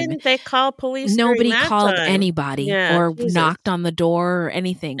time. Why didn't they call police? Nobody called anybody or Jesus. knocked on the door or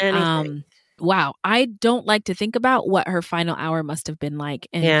anything. Wow. I don't like to think about what her final hour must have been like.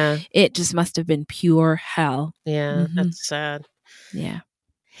 And it just must have been pure hell. Yeah, that's sad. Yeah.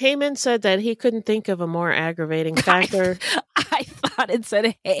 Heyman said that he couldn't think of a more aggravating factor. I thought it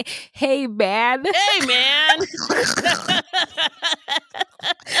said, hey, man. Hey, man.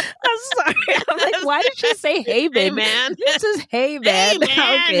 I'm sorry. I'm like, why did you say hey, man? Hey, man. This is hey, man. Hey,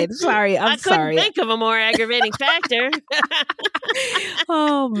 man. Okay, sorry. I couldn't think of a more aggravating factor.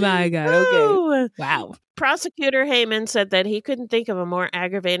 Oh, my God. Okay. Wow. Prosecutor Heyman said that he couldn't think of a more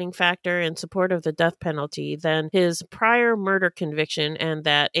aggravating factor in support of the death penalty than his prior murder conviction, and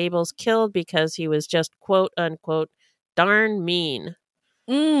that Abels killed because he was just, quote unquote, darn mean.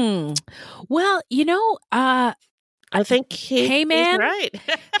 Well, you know, I think he's right.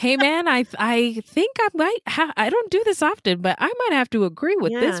 Hey, man, I think I might I don't do this often, but I might have to agree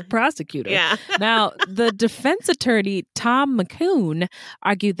with this prosecutor. Yeah. Now, the defense attorney, Tom McCoon,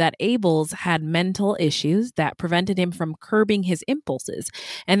 argued that Abels had mental issues that prevented him from curbing his impulses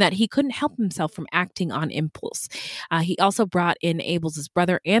and that he couldn't help himself from acting on impulse. He also brought in Abels'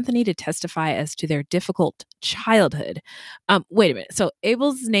 brother, Anthony, to testify as to their difficult childhood. Wait a minute. So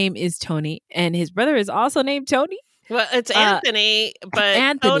Abels' name is Tony and his brother is also named Tony? Well, it's Anthony,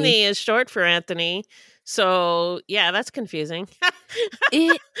 but Tony is short for Anthony. So, yeah, that's confusing.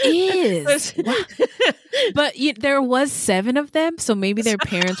 It is. But there was 7 of them, so maybe their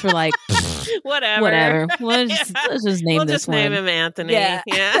parents were like, whatever. Let's just name this one. Name him Anthony. Yeah.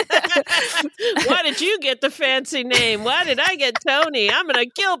 Why did you get the fancy name? Why did I get Tony? I'm going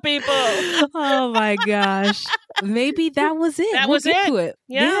to kill people. Oh, my gosh. Maybe that was it. That was it.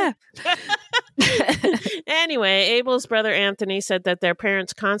 Yeah. Anyway, Abel's brother Anthony said that their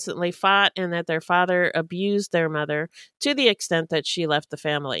parents constantly fought and that their father abused their mother to the extent that she left the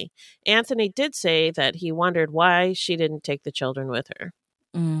family. Anthony did say that he wondered why she didn't take the children with her.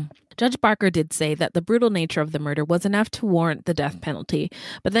 Judge Barker did say that the brutal nature of the murder was enough to warrant the death penalty,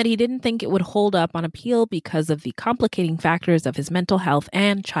 but that he didn't think it would hold up on appeal because of the complicating factors of his mental health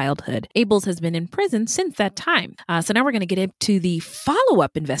and childhood. Abels has been in prison since that time. So now we're going to get into the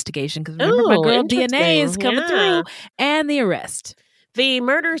follow-up investigation because remember my girl DNA is coming through and the arrest. The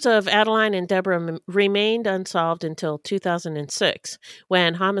murders of Adeline and Deborah remained unsolved until 2006,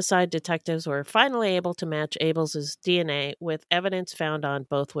 when homicide detectives were finally able to match Abels' DNA with evidence found on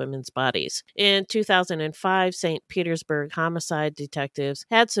both women's bodies. In 2005, St. Petersburg homicide detectives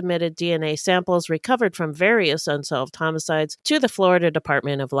had submitted DNA samples recovered from various unsolved homicides to the Florida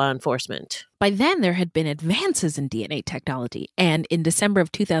Department of Law Enforcement. By then, there had been advances in DNA technology, and in December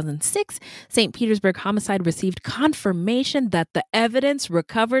of 2006, St. Petersburg Homicide received confirmation that the evidence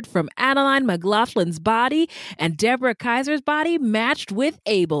recovered from Adeline McLaughlin's body and Deborah Kaiser's body matched with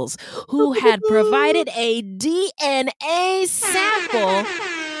Abel's, who had provided a DNA sample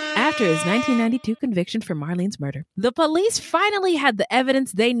after his 1992 conviction for Marlene's murder. The police finally had the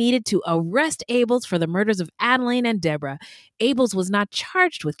evidence they needed to arrest Abels for the murders of Adeline and Deborah. Abels was not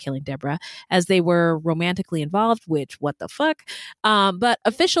charged with killing Deborah, as they were romantically involved, which, what the fuck? But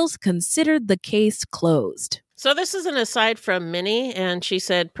officials considered the case closed. So this is an aside from Minnie, and she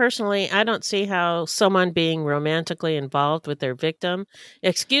said, personally, I don't see how someone being romantically involved with their victim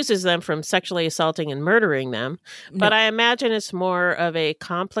excuses them from sexually assaulting and murdering them. But I imagine it's more of a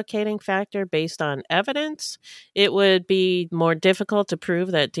complicating factor based on evidence. It would be more difficult to prove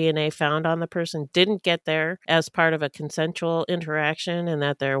that DNA found on the person didn't get there as part of a consensual interaction and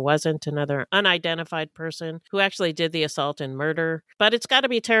that there wasn't another unidentified person who actually did the assault and murder. But it's got to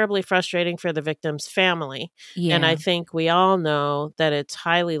be terribly frustrating for the victim's family. Yeah. And I think we all know that it's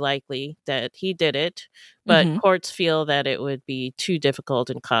highly likely that he did it, but courts feel that it would be too difficult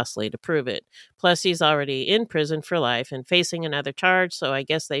and costly to prove it. Plus, he's already in prison for life and facing another charge, so I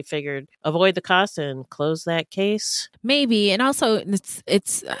guess they figured avoid the cost and close that case. Maybe, and also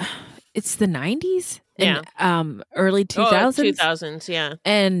it's the 90s? Yeah. And early 2000s? 2000s, yeah.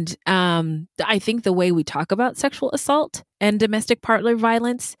 And I think the way we talk about sexual assault and domestic partner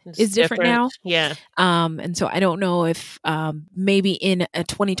violence is different now. Yeah. And so I don't know if maybe in a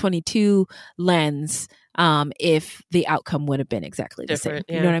 2022 lens, if the outcome would have been exactly the same.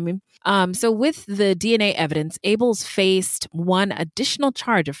 Yeah. You know what I mean? So with the DNA evidence, Abels faced one additional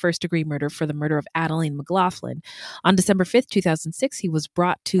charge of first-degree murder for the murder of Adeline McLaughlin. On December 5th, 2006, he was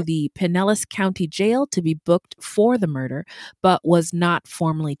brought to the Pinellas County Jail to be booked for the murder, but was not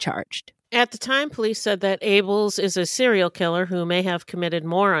formally charged. At the time, police said that Abels is a serial killer who may have committed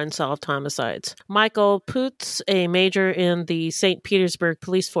more unsolved homicides. Michael Putz, a major in the St. Petersburg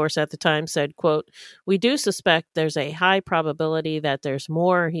police force at the time, said, quote, "We do suspect there's a high probability that there's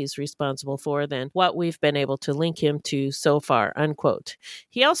more he's responsible for than what we've been able to link him to so far," unquote.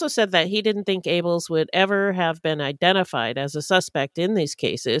 He also said that he didn't think Abels would ever have been identified as a suspect in these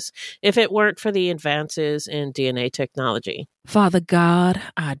cases if it weren't for the advances in DNA technology. Father God,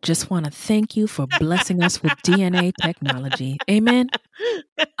 I just want to thank you for blessing us with DNA technology. Amen.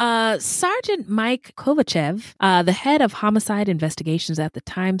 Sergeant Mike Kovachev, the head of homicide investigations at the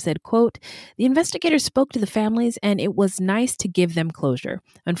time, said, quote, "The investigators spoke to the families and it was nice to give them closure.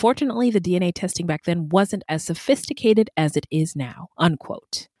 Unfortunately, the DNA testing back then wasn't as sophisticated as it is now,"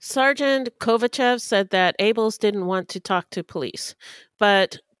 unquote. Sergeant Kovachev said that Abels didn't want to talk to police,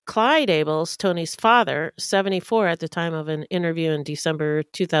 but Clyde Abels, Tony's father, 74 at the time of an interview in December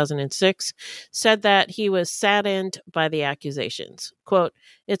 2006, said that he was saddened by the accusations. Quote,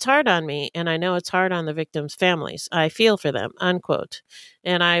 "It's hard on me, and I know it's hard on the victims' families. I feel for them," unquote.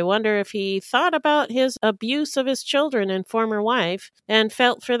 And I wonder if he thought about his abuse of his children and former wife and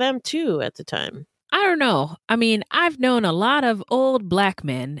felt for them too at the time. I don't know. I mean, I've known a lot of old black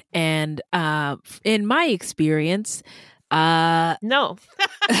men, and in my experience, no,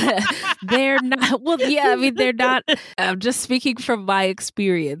 they're not. Well, yeah, I mean, they're not. I'm just speaking from my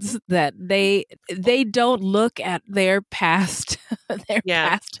experience that they don't look at their past,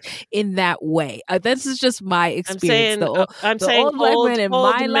 past in that way. This is just my experience. I'm saying old men in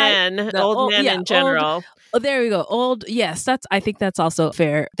my life, old men in general. There we go. I think that's also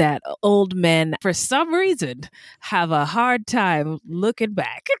fair that old men, for some reason, have a hard time looking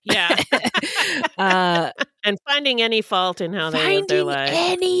back. Yeah. And finding any fault in how they live their life.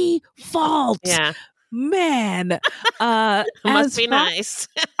 Any fault. Yeah. Man. Must be nice.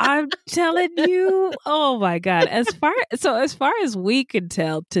 I'm telling you. Oh my God. As far as we can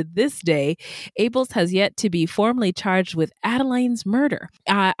tell to this day, Abels has yet to be formally charged with Adeline's murder.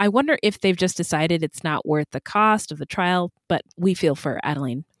 I wonder if they've just decided it's not worth the cost of the trial, but we feel for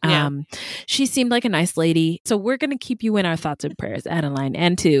Adeline. Yeah. She seemed like a nice lady. So we're going to keep you in our thoughts and prayers, Adeline,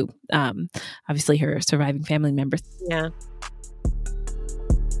 and to obviously her surviving family members. Yeah.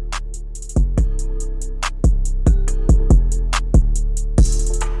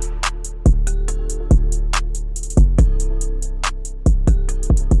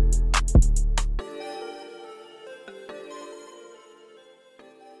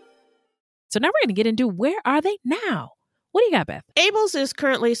 So now we're going to get into where are they now? What do you got, Beth? Abels is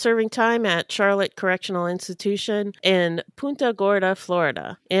currently serving time at Charlotte Correctional Institution in Punta Gorda,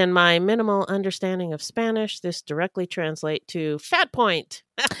 Florida. In my minimal understanding of Spanish, this directly translates to Fat Point.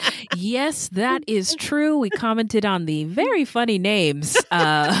 Yes, that is true. We commented on the very funny names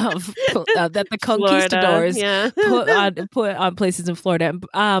that the conquistadors put on places in Florida.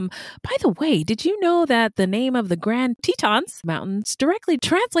 By the way, did you know that the name of the Grand Tetons Mountains directly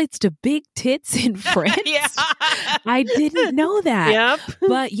translates to big tits in French? Yeah. I didn't know that. Yep.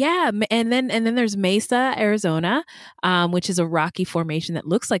 But yeah, and then there's Mesa, Arizona, which is a rocky formation that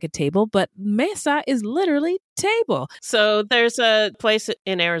looks like a table, but Mesa is literally table. So there's a place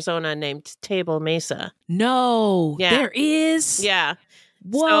in Arizona named Table Mesa. No, there is. Yeah.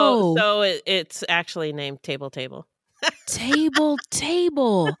 Whoa. So it's actually named Table. Table.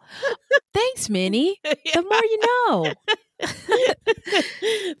 Thanks, Minnie. The more you know.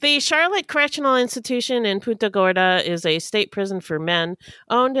 The Charlotte Correctional Institution in Punta Gorda is a state prison for men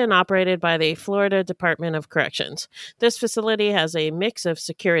owned and operated by the Florida Department of Corrections. This facility has a mix of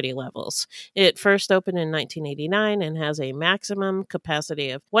security levels. It first opened in 1989 and has a maximum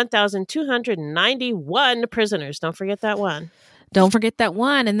capacity of 1,291 prisoners. Don't forget that one. Don't forget that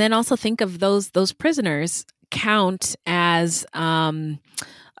one. And then also think of those prisoners count as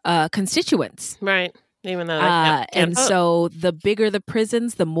constituents. Right. Even though they can't vote. So the bigger the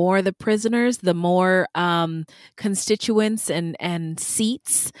prisons, the more the prisoners, the more constituents and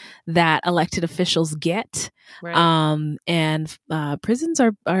seats that elected officials get. Right. And prisons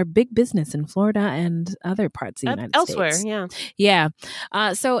are big business in Florida and other parts of the United elsewhere, States. Yeah.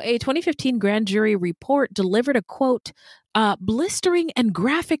 Yeah. So a 2015 grand jury report delivered a quote, blistering and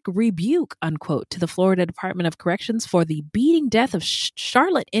graphic rebuke, unquote, to the Florida Department of Corrections for the beating death of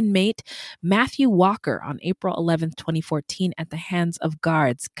Charlotte inmate Matthew Walker on April 11th, 2014 at the hands of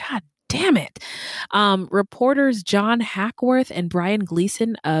guards. God damn it. Reporters John Hackworth and Brian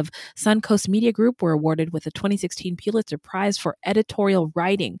Gleason of Suncoast Media Group were awarded with a 2016 Pulitzer Prize for editorial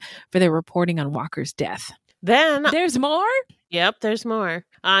writing for their reporting on Walker's death. Then there's more? Yep, there's more.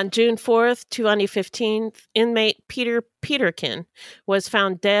 On June 4th, 2015, inmate Peter Peterkin was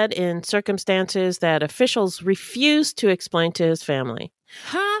found dead in circumstances that officials refused to explain to his family.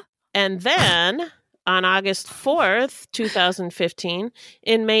 Huh? And then on August 4th, 2015,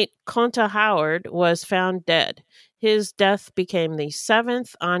 inmate Conta Howard was found dead. His death became the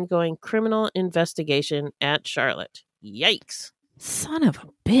 7th ongoing criminal investigation at Charlotte. Yikes. Son of a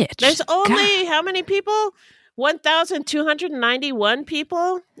bitch. There's only how many people? 1,291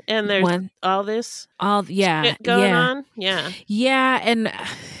 people, and there's all this shit going on. Yeah, and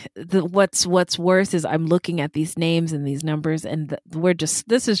what's worse is I'm looking at these names and these numbers, and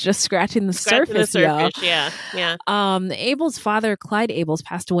this is just scratching the surface, y'all. Yeah. Abel's father, Clyde Abels,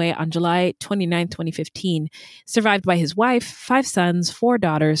 passed away on July 29, 2015, survived by his wife, 5 sons, 4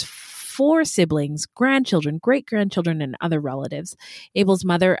 daughters, 4 siblings, grandchildren, great-grandchildren, and other relatives. Abel's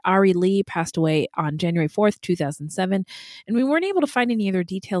mother, Ari Lee, passed away on January 4th, 2007, and we weren't able to find any other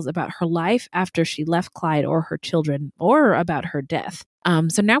details about her life after she left Clyde or her children, or about her death.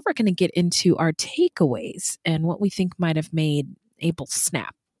 So now we're going to get into our takeaways and what we think might have made Abel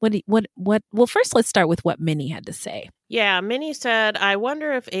snap. Well, first let's start with what Minnie had to say. Yeah, Minnie said, I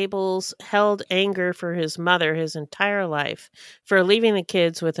wonder if Abel's held anger for his mother his entire life for leaving the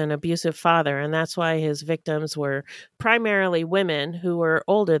kids with an abusive father, and that's why his victims were primarily women who were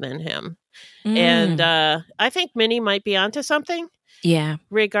older than him. And I think Minnie might be onto something. Yeah.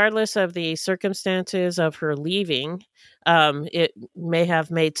 Regardless of the circumstances of her leaving, it may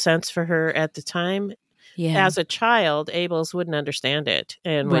have made sense for her at the time. Yeah. As a child, Abels wouldn't understand it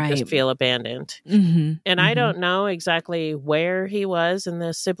and would just feel abandoned. And I don't know exactly where he was in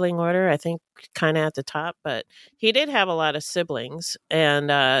the sibling order. I think kind of at the top, but he did have a lot of siblings, and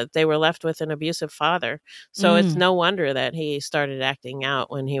they were left with an abusive father. So it's no wonder that he started acting out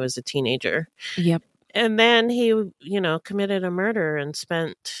when he was a teenager. Yep. And then he, committed a murder and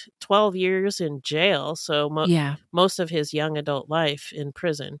spent 12 years in jail. So most of his young adult life in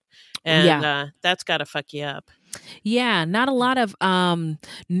prison. And that's got to fuck you up. Yeah, not a lot of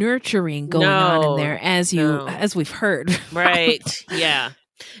nurturing going on in there, as we've heard. Right. Yeah.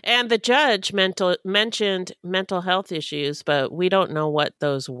 And the judge mentioned mental health issues, but we don't know what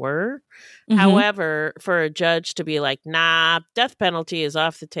those were. However, for a judge to be like, nah, death penalty is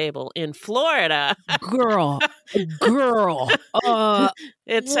off the table in Florida. Girl.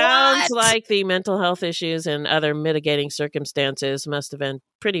 It sounds like the mental health issues and other mitigating circumstances must have been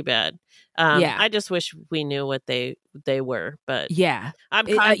pretty bad. I just wish we knew what they were. But I'm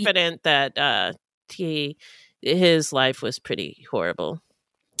confident that his life was pretty horrible.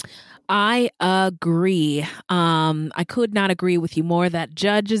 I agree. I could not agree with you more. That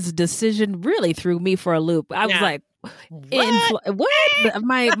judge's decision really threw me for a loop. I was like, what?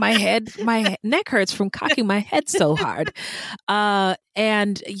 My neck hurts from cocking my head so hard.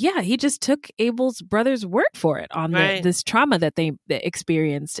 And yeah, he just took Abel's brother's word for it on this trauma that they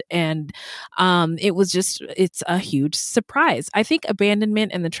experienced. And it's a huge surprise. I think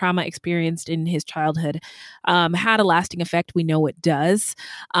abandonment and the trauma experienced in his childhood had a lasting effect. We know it does.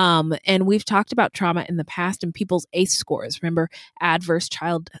 And we've talked about trauma in the past and people's ACE scores. Remember adverse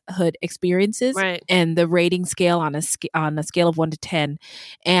childhood experiences and the rating scale on a scale of 1 to 10.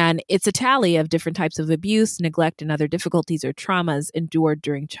 And it's a tally of different types of abuse, neglect, and other difficulties or traumas endured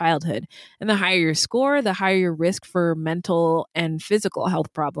during childhood. And the higher your score, the higher your risk for mental and physical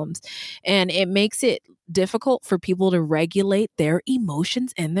health problems. And it makes it difficult for people to regulate their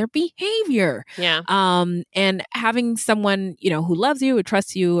emotions and their behavior. Yeah. And having someone, who loves you or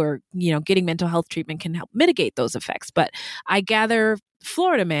trusts you or, getting mental health treatment can help mitigate those effects. But I gather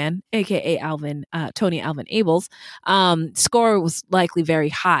Florida man, aka Alvin, Tony Alvin Abels, score was likely very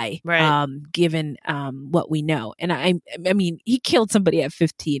high, given what we know. And I mean, he killed somebody at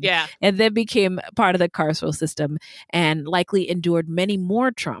 15, and then became part of the carceral system, and likely endured many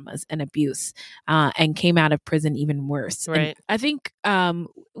more traumas and abuse, and came out of prison even worse. Right. And I think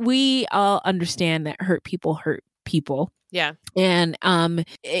we all understand that hurt people. Yeah. And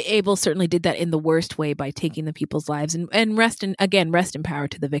Abel certainly did that in the worst way by taking the people's lives, and rest in power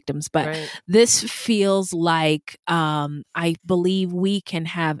to the victims. But this feels like I believe we can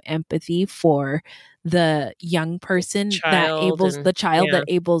have empathy for the young person that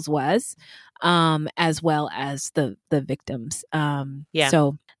Abel's was, as well as the victims.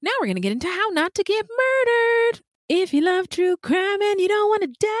 So now we're gonna get into how not to get murdered. If you love true crime and you don't want to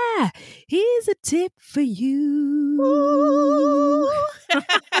die, here's a tip for you.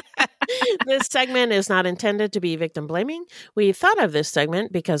 This segment is not intended to be victim blaming. We thought of this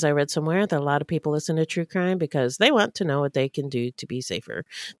segment because I read somewhere that a lot of people listen to true crime because they want to know what they can do to be safer.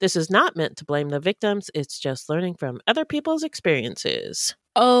 This is not meant to blame the victims. It's just learning from other people's experiences.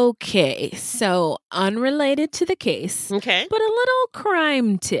 Okay, so unrelated to the case, but a little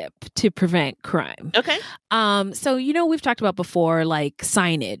crime tip to prevent crime. Okay. So we've talked about before, like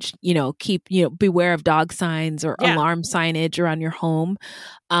signage. Beware of dog signs or alarm signage around your home.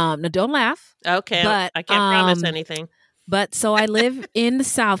 Now, don't laugh. Okay, but I can't promise anything. But so I live in the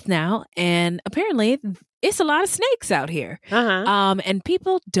South now, and apparently it's a lot of snakes out here, and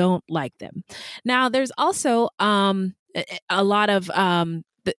people don't like them. Now, there's also a lot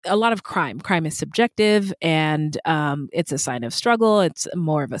of crime. Crime is subjective, and it's a sign of struggle. It's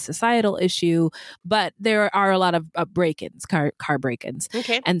more of a societal issue, but there are a lot of break-ins, car break-ins.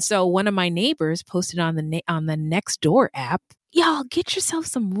 Okay. And so one of my neighbors posted on the Nextdoor app, y'all get yourself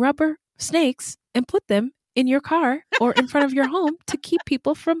some rubber snakes and put them in your car or in front of your home to keep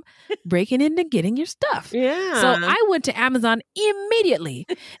people from breaking in and getting your stuff. Yeah. So I went to Amazon immediately,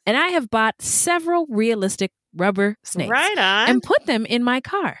 and I have bought several realistic rubber snakes. Right on. And put them in my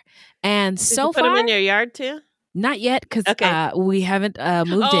car. And Did so you put far, them in your yard too? Not yet, because we haven't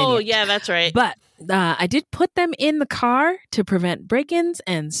moved in yet. Oh, yeah, that's right. But I did put them in the car to prevent break-ins,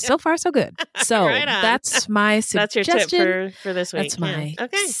 and so far, so good. So that's my suggestion. That's your tip for this week. That's my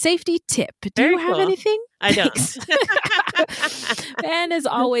safety tip. Do you have anything? I don't. And as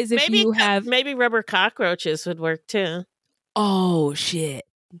always, if you have... Maybe rubber cockroaches would work too. Oh, shit.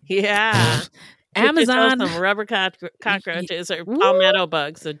 Yeah. Amazon. Some rubber cockroaches or palmetto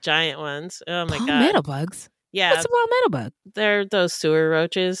bugs, the giant ones. Oh, my God. Palmetto bugs? Yeah. What's a palmetto bug? They're those sewer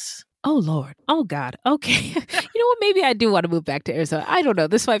roaches. Oh, Lord. Oh, God. Okay. You know what? Maybe I do want to move back to Arizona. I don't know.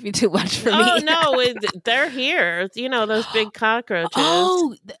 This might be too much for me. Oh, no. They're here. Those big cockroaches.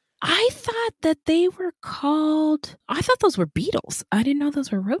 Oh, I thought that they were called... I thought those were beetles. I didn't know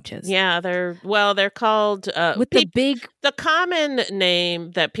those were roaches. Yeah, they're called... The common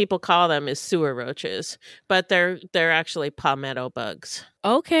name that people call them is sewer roaches, but they're actually palmetto bugs.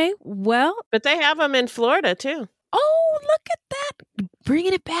 Okay, well... But they have them in Florida, too. Oh, look at that.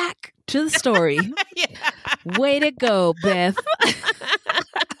 Bringing it back to the story. Way to go, Beth.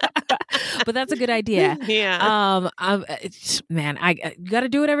 But that's a good idea. Yeah. Man, I got to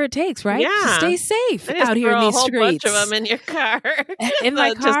do whatever it takes, right? Yeah. To stay safe out here in these streets. A whole bunch of them in your car. In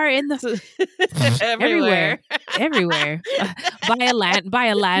my car, in the everywhere. Buy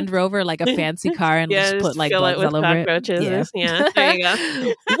a Land Rover, like a fancy car, and just put like bugs all over it. Yeah, there you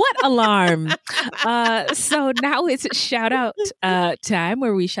go. What alarm? So now it's shout out time,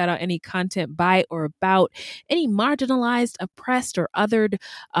 where we shout out any content by or about any marginalized, oppressed, or othered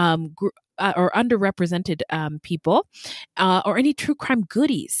or underrepresented people, or any true crime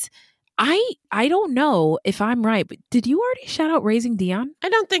goodies I don't know if I'm right, but did you already shout out Raising Dion? I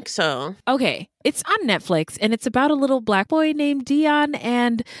don't think so. Okay. It's on Netflix, and it's about a little black boy named Dion,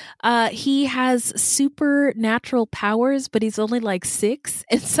 and he has supernatural powers, but he's only like 6,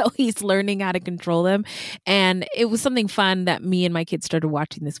 and so he's learning how to control them. And it was something fun that me and my kids started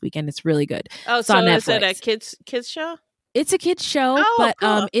watching this weekend. It's really good. Oh, it's so on is Netflix. it a kids show? It's a kids show, Oh, but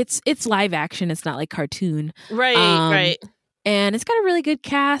cool. it's live action. It's not like cartoon. Right, right. And it's got a really good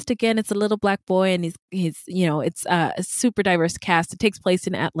cast. Again, it's a little black boy, and he's it's a super diverse cast. It takes place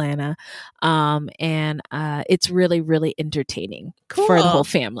in Atlanta, and it's really, really entertaining for the whole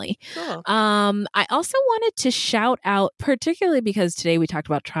family. Cool. I also wanted to shout out, particularly because today we talked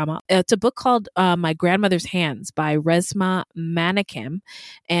about trauma. It's a book called My Grandmother's Hands by Resmaa Menakem,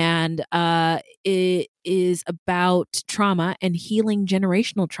 and it is about trauma and healing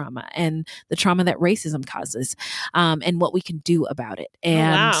generational trauma and the trauma that racism causes, and what we can do about it.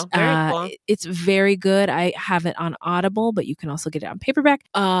 And Very cool. it's very good. I have it on Audible, but you can also get it on paperback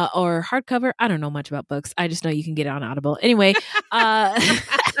or hardcover. I don't know much about books. I just know you can get it on Audible. Anyway,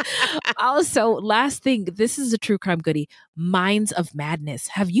 also, last thing, this is a true crime goodie, Minds of Madness.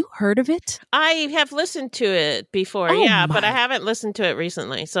 Have you heard of it? I have listened to it before, but I haven't listened to it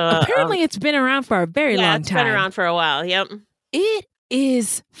recently. So apparently it's been around for a very long time. It's been around for a while. Yep. It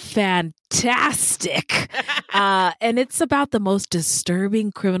is fantastic. And it's about the most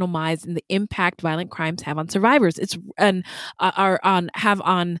disturbing criminal minds and the impact violent crimes have on survivors. It's on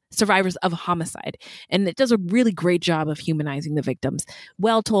survivors of homicide. And it does a really great job of humanizing the victims.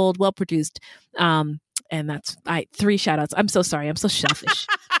 Well told, well produced. And that's 3 shout outs. I'm so sorry. I'm so selfish.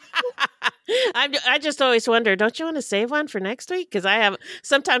 I just always wonder, don't you want to save one for next week? Because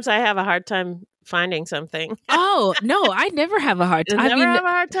sometimes I have a hard time finding something. Oh, no, I never have a hard time. Have a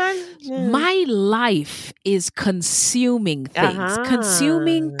hard time? Yeah. My life is consuming things,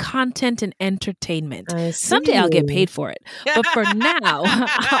 consuming content and entertainment. Someday I'll get paid for it. But for now,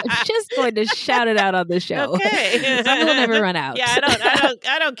 I'm just going to shout it out on the show. Okay. Some will never run out. Yeah,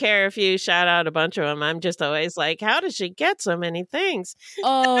 I don't care if you shout out a bunch of them. I'm just always like, how does she get so many things?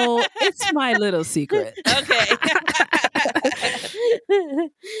 Oh, it's my little secret. Okay.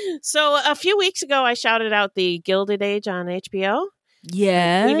 So a few weeks ago, I shouted out the Gilded Age on HBO.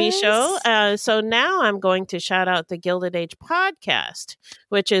 Yes. TV show. So now I'm going to shout out the Gilded Age podcast,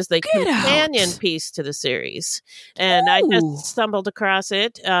 which is the companion piece to the series. And I just stumbled across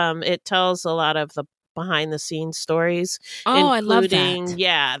it. It tells a lot of the behind the scenes stories, including, I love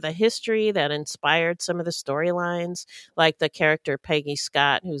that. The history that inspired some of the storylines, like the character Peggy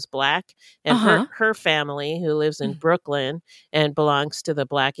Scott, who's Black, and her family, who lives in Brooklyn and belongs to the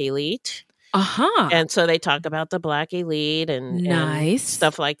Black elite. And so they talk about the Black elite and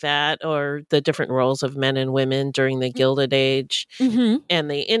stuff like that, or the different roles of men and women during the Gilded Age,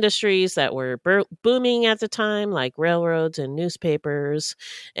 and the industries that were booming at the time, like railroads and newspapers.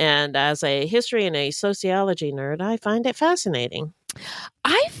 And as a history and a sociology nerd, I find it fascinating.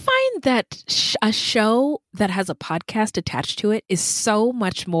 I find that a show that has a podcast attached to it is so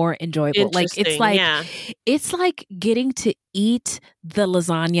much more enjoyable. Like it's like getting to eat the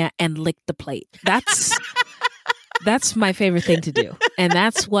lasagna and lick the plate. That's my favorite thing to do. And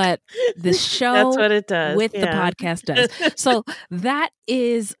that's what the show that's what it does. With the podcast does. So that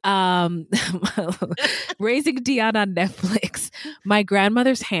is Raising Dion on Netflix. My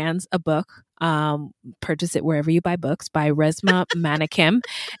Grandmother's Hands, a book. Purchase it wherever you buy books by Resmaa Menakem.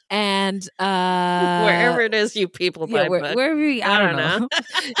 And wherever it is you people buy books. Wherever I don't know.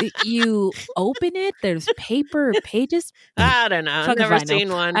 You open it, there's paper pages. I don't know. I've never seen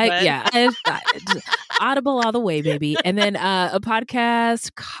one. Audible all the way, baby. And then a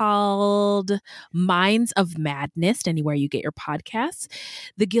podcast called Minds of Madness, anywhere you get your podcasts.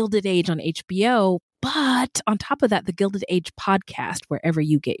 The Gilded Age on HBO. But on top of that, the Gilded Age podcast, wherever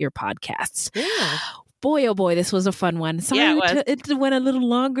you get your podcasts. Yeah. Boy, oh boy, this was a fun one. Sorry it went a little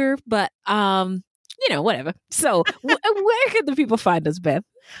longer, but whatever. So where can the people find us, Beth?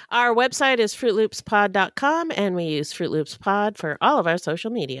 Our website is fruitloopspod.com, and we use Fruit Loops Pod for all of our social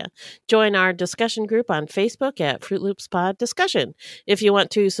media. Join our discussion group on Facebook at Fruit Loops Pod Discussion. If you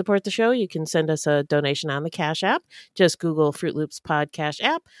want to support the show, you can send us a donation on the Cash App. Just Google Fruit Loops Pod Cash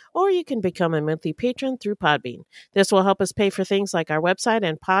App, or you can become a monthly patron through Podbean. This will help us pay for things like our website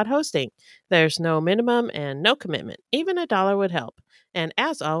and pod hosting. There's no minimum and no commitment. Even $1 would help. And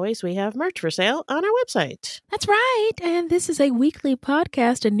as always, we have merch for sale on our website. That's right. And this is a weekly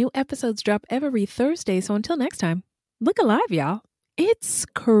podcast, and new episodes drop every Thursday. So until next time, look alive, y'all. It's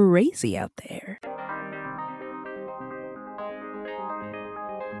crazy out there.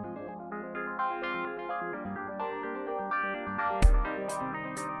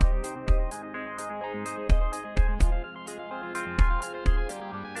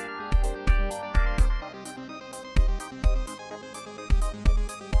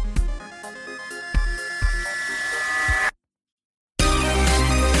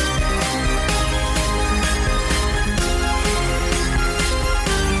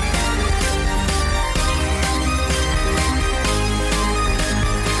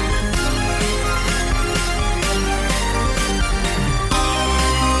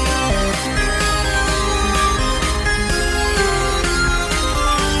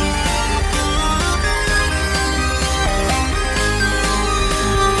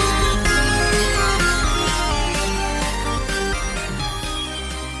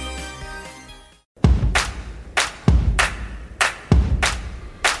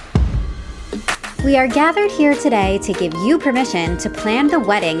 We are gathered here today to give you permission to plan the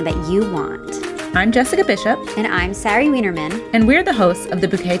wedding that you want. I'm Jessica Bishop. And I'm Sari Wienerman. And we're the hosts of the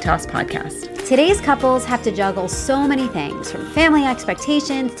Bouquet Toss podcast. Today's couples have to juggle so many things, from family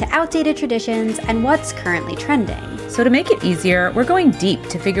expectations to outdated traditions and what's currently trending. So to make it easier, we're going deep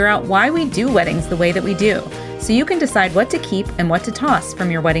to figure out why we do weddings the way that we do, so you can decide what to keep and what to toss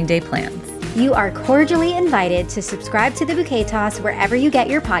from your wedding day plans. You are cordially invited to subscribe to the Bouquet Toss wherever you get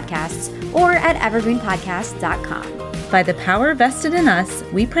your podcasts or at evergreenpodcast.com. By the power vested in us,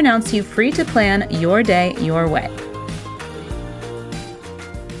 we pronounce you free to plan your day your way.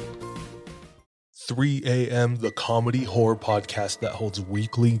 3 a.m., the comedy horror podcast that holds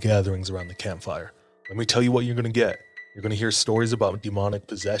weekly gatherings around the campfire. Let me tell you what you're going to get. You're going to hear stories about demonic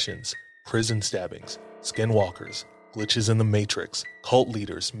possessions, prison stabbings, skinwalkers, glitches in the Matrix, cult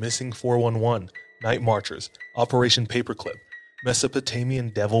leaders, missing 411, night marchers, Operation Paperclip, Mesopotamian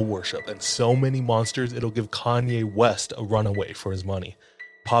devil worship, and so many monsters it'll give Kanye West a runaway for his money.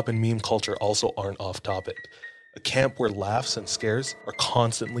 Pop and meme culture also aren't off topic. A camp where laughs and scares are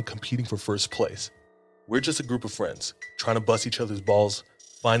constantly competing for first place. We're just a group of friends, trying to bust each other's balls,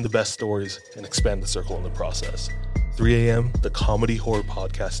 find the best stories, and expand the circle in the process. 3 a.m., the comedy horror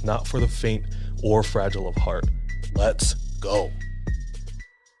podcast not for the faint or fragile of heart. Let's go.